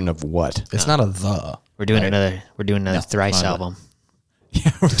 Fusion of what? It's not a the. We're doing another Thrice well, album.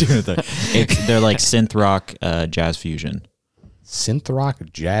 Yeah, we're doing it. They're like synth rock, jazz fusion. Synth rock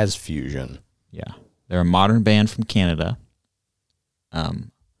jazz fusion. Yeah, they're a modern band from Canada. I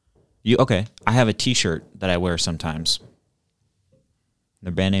have a T-shirt that I wear sometimes.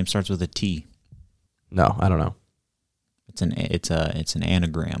 Their band name starts with a T. No, I don't know. It's an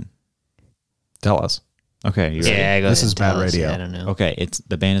anagram. Tell us. Okay, you ready? Yeah, go This ahead is and tell bad us. radio. I don't know. Okay,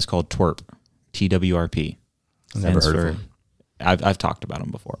 the band is called Twerp, TWRP. Never Stands heard of for- them. I've talked about them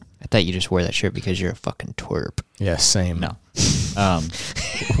before. I thought you just wore that shirt because you're a fucking twerp. Yeah, same. No,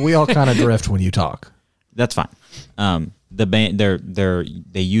 We all kind of drift when you talk. that's fine. The band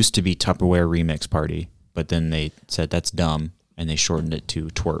they used to be Tupperware Remix Party, but then they said that's dumb and they shortened it to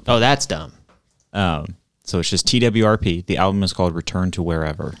Twerp. Oh, that's dumb. So it's just TWRP. The album is called Return to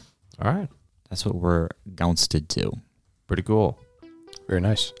Wherever. All right. That's what we're gounsted to. Pretty cool. Very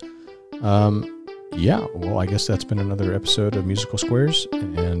nice. Yeah, well, I guess that's been another episode of Musical Squares,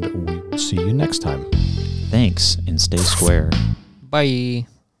 and we will see you next time. Thanks and stay square. Bye.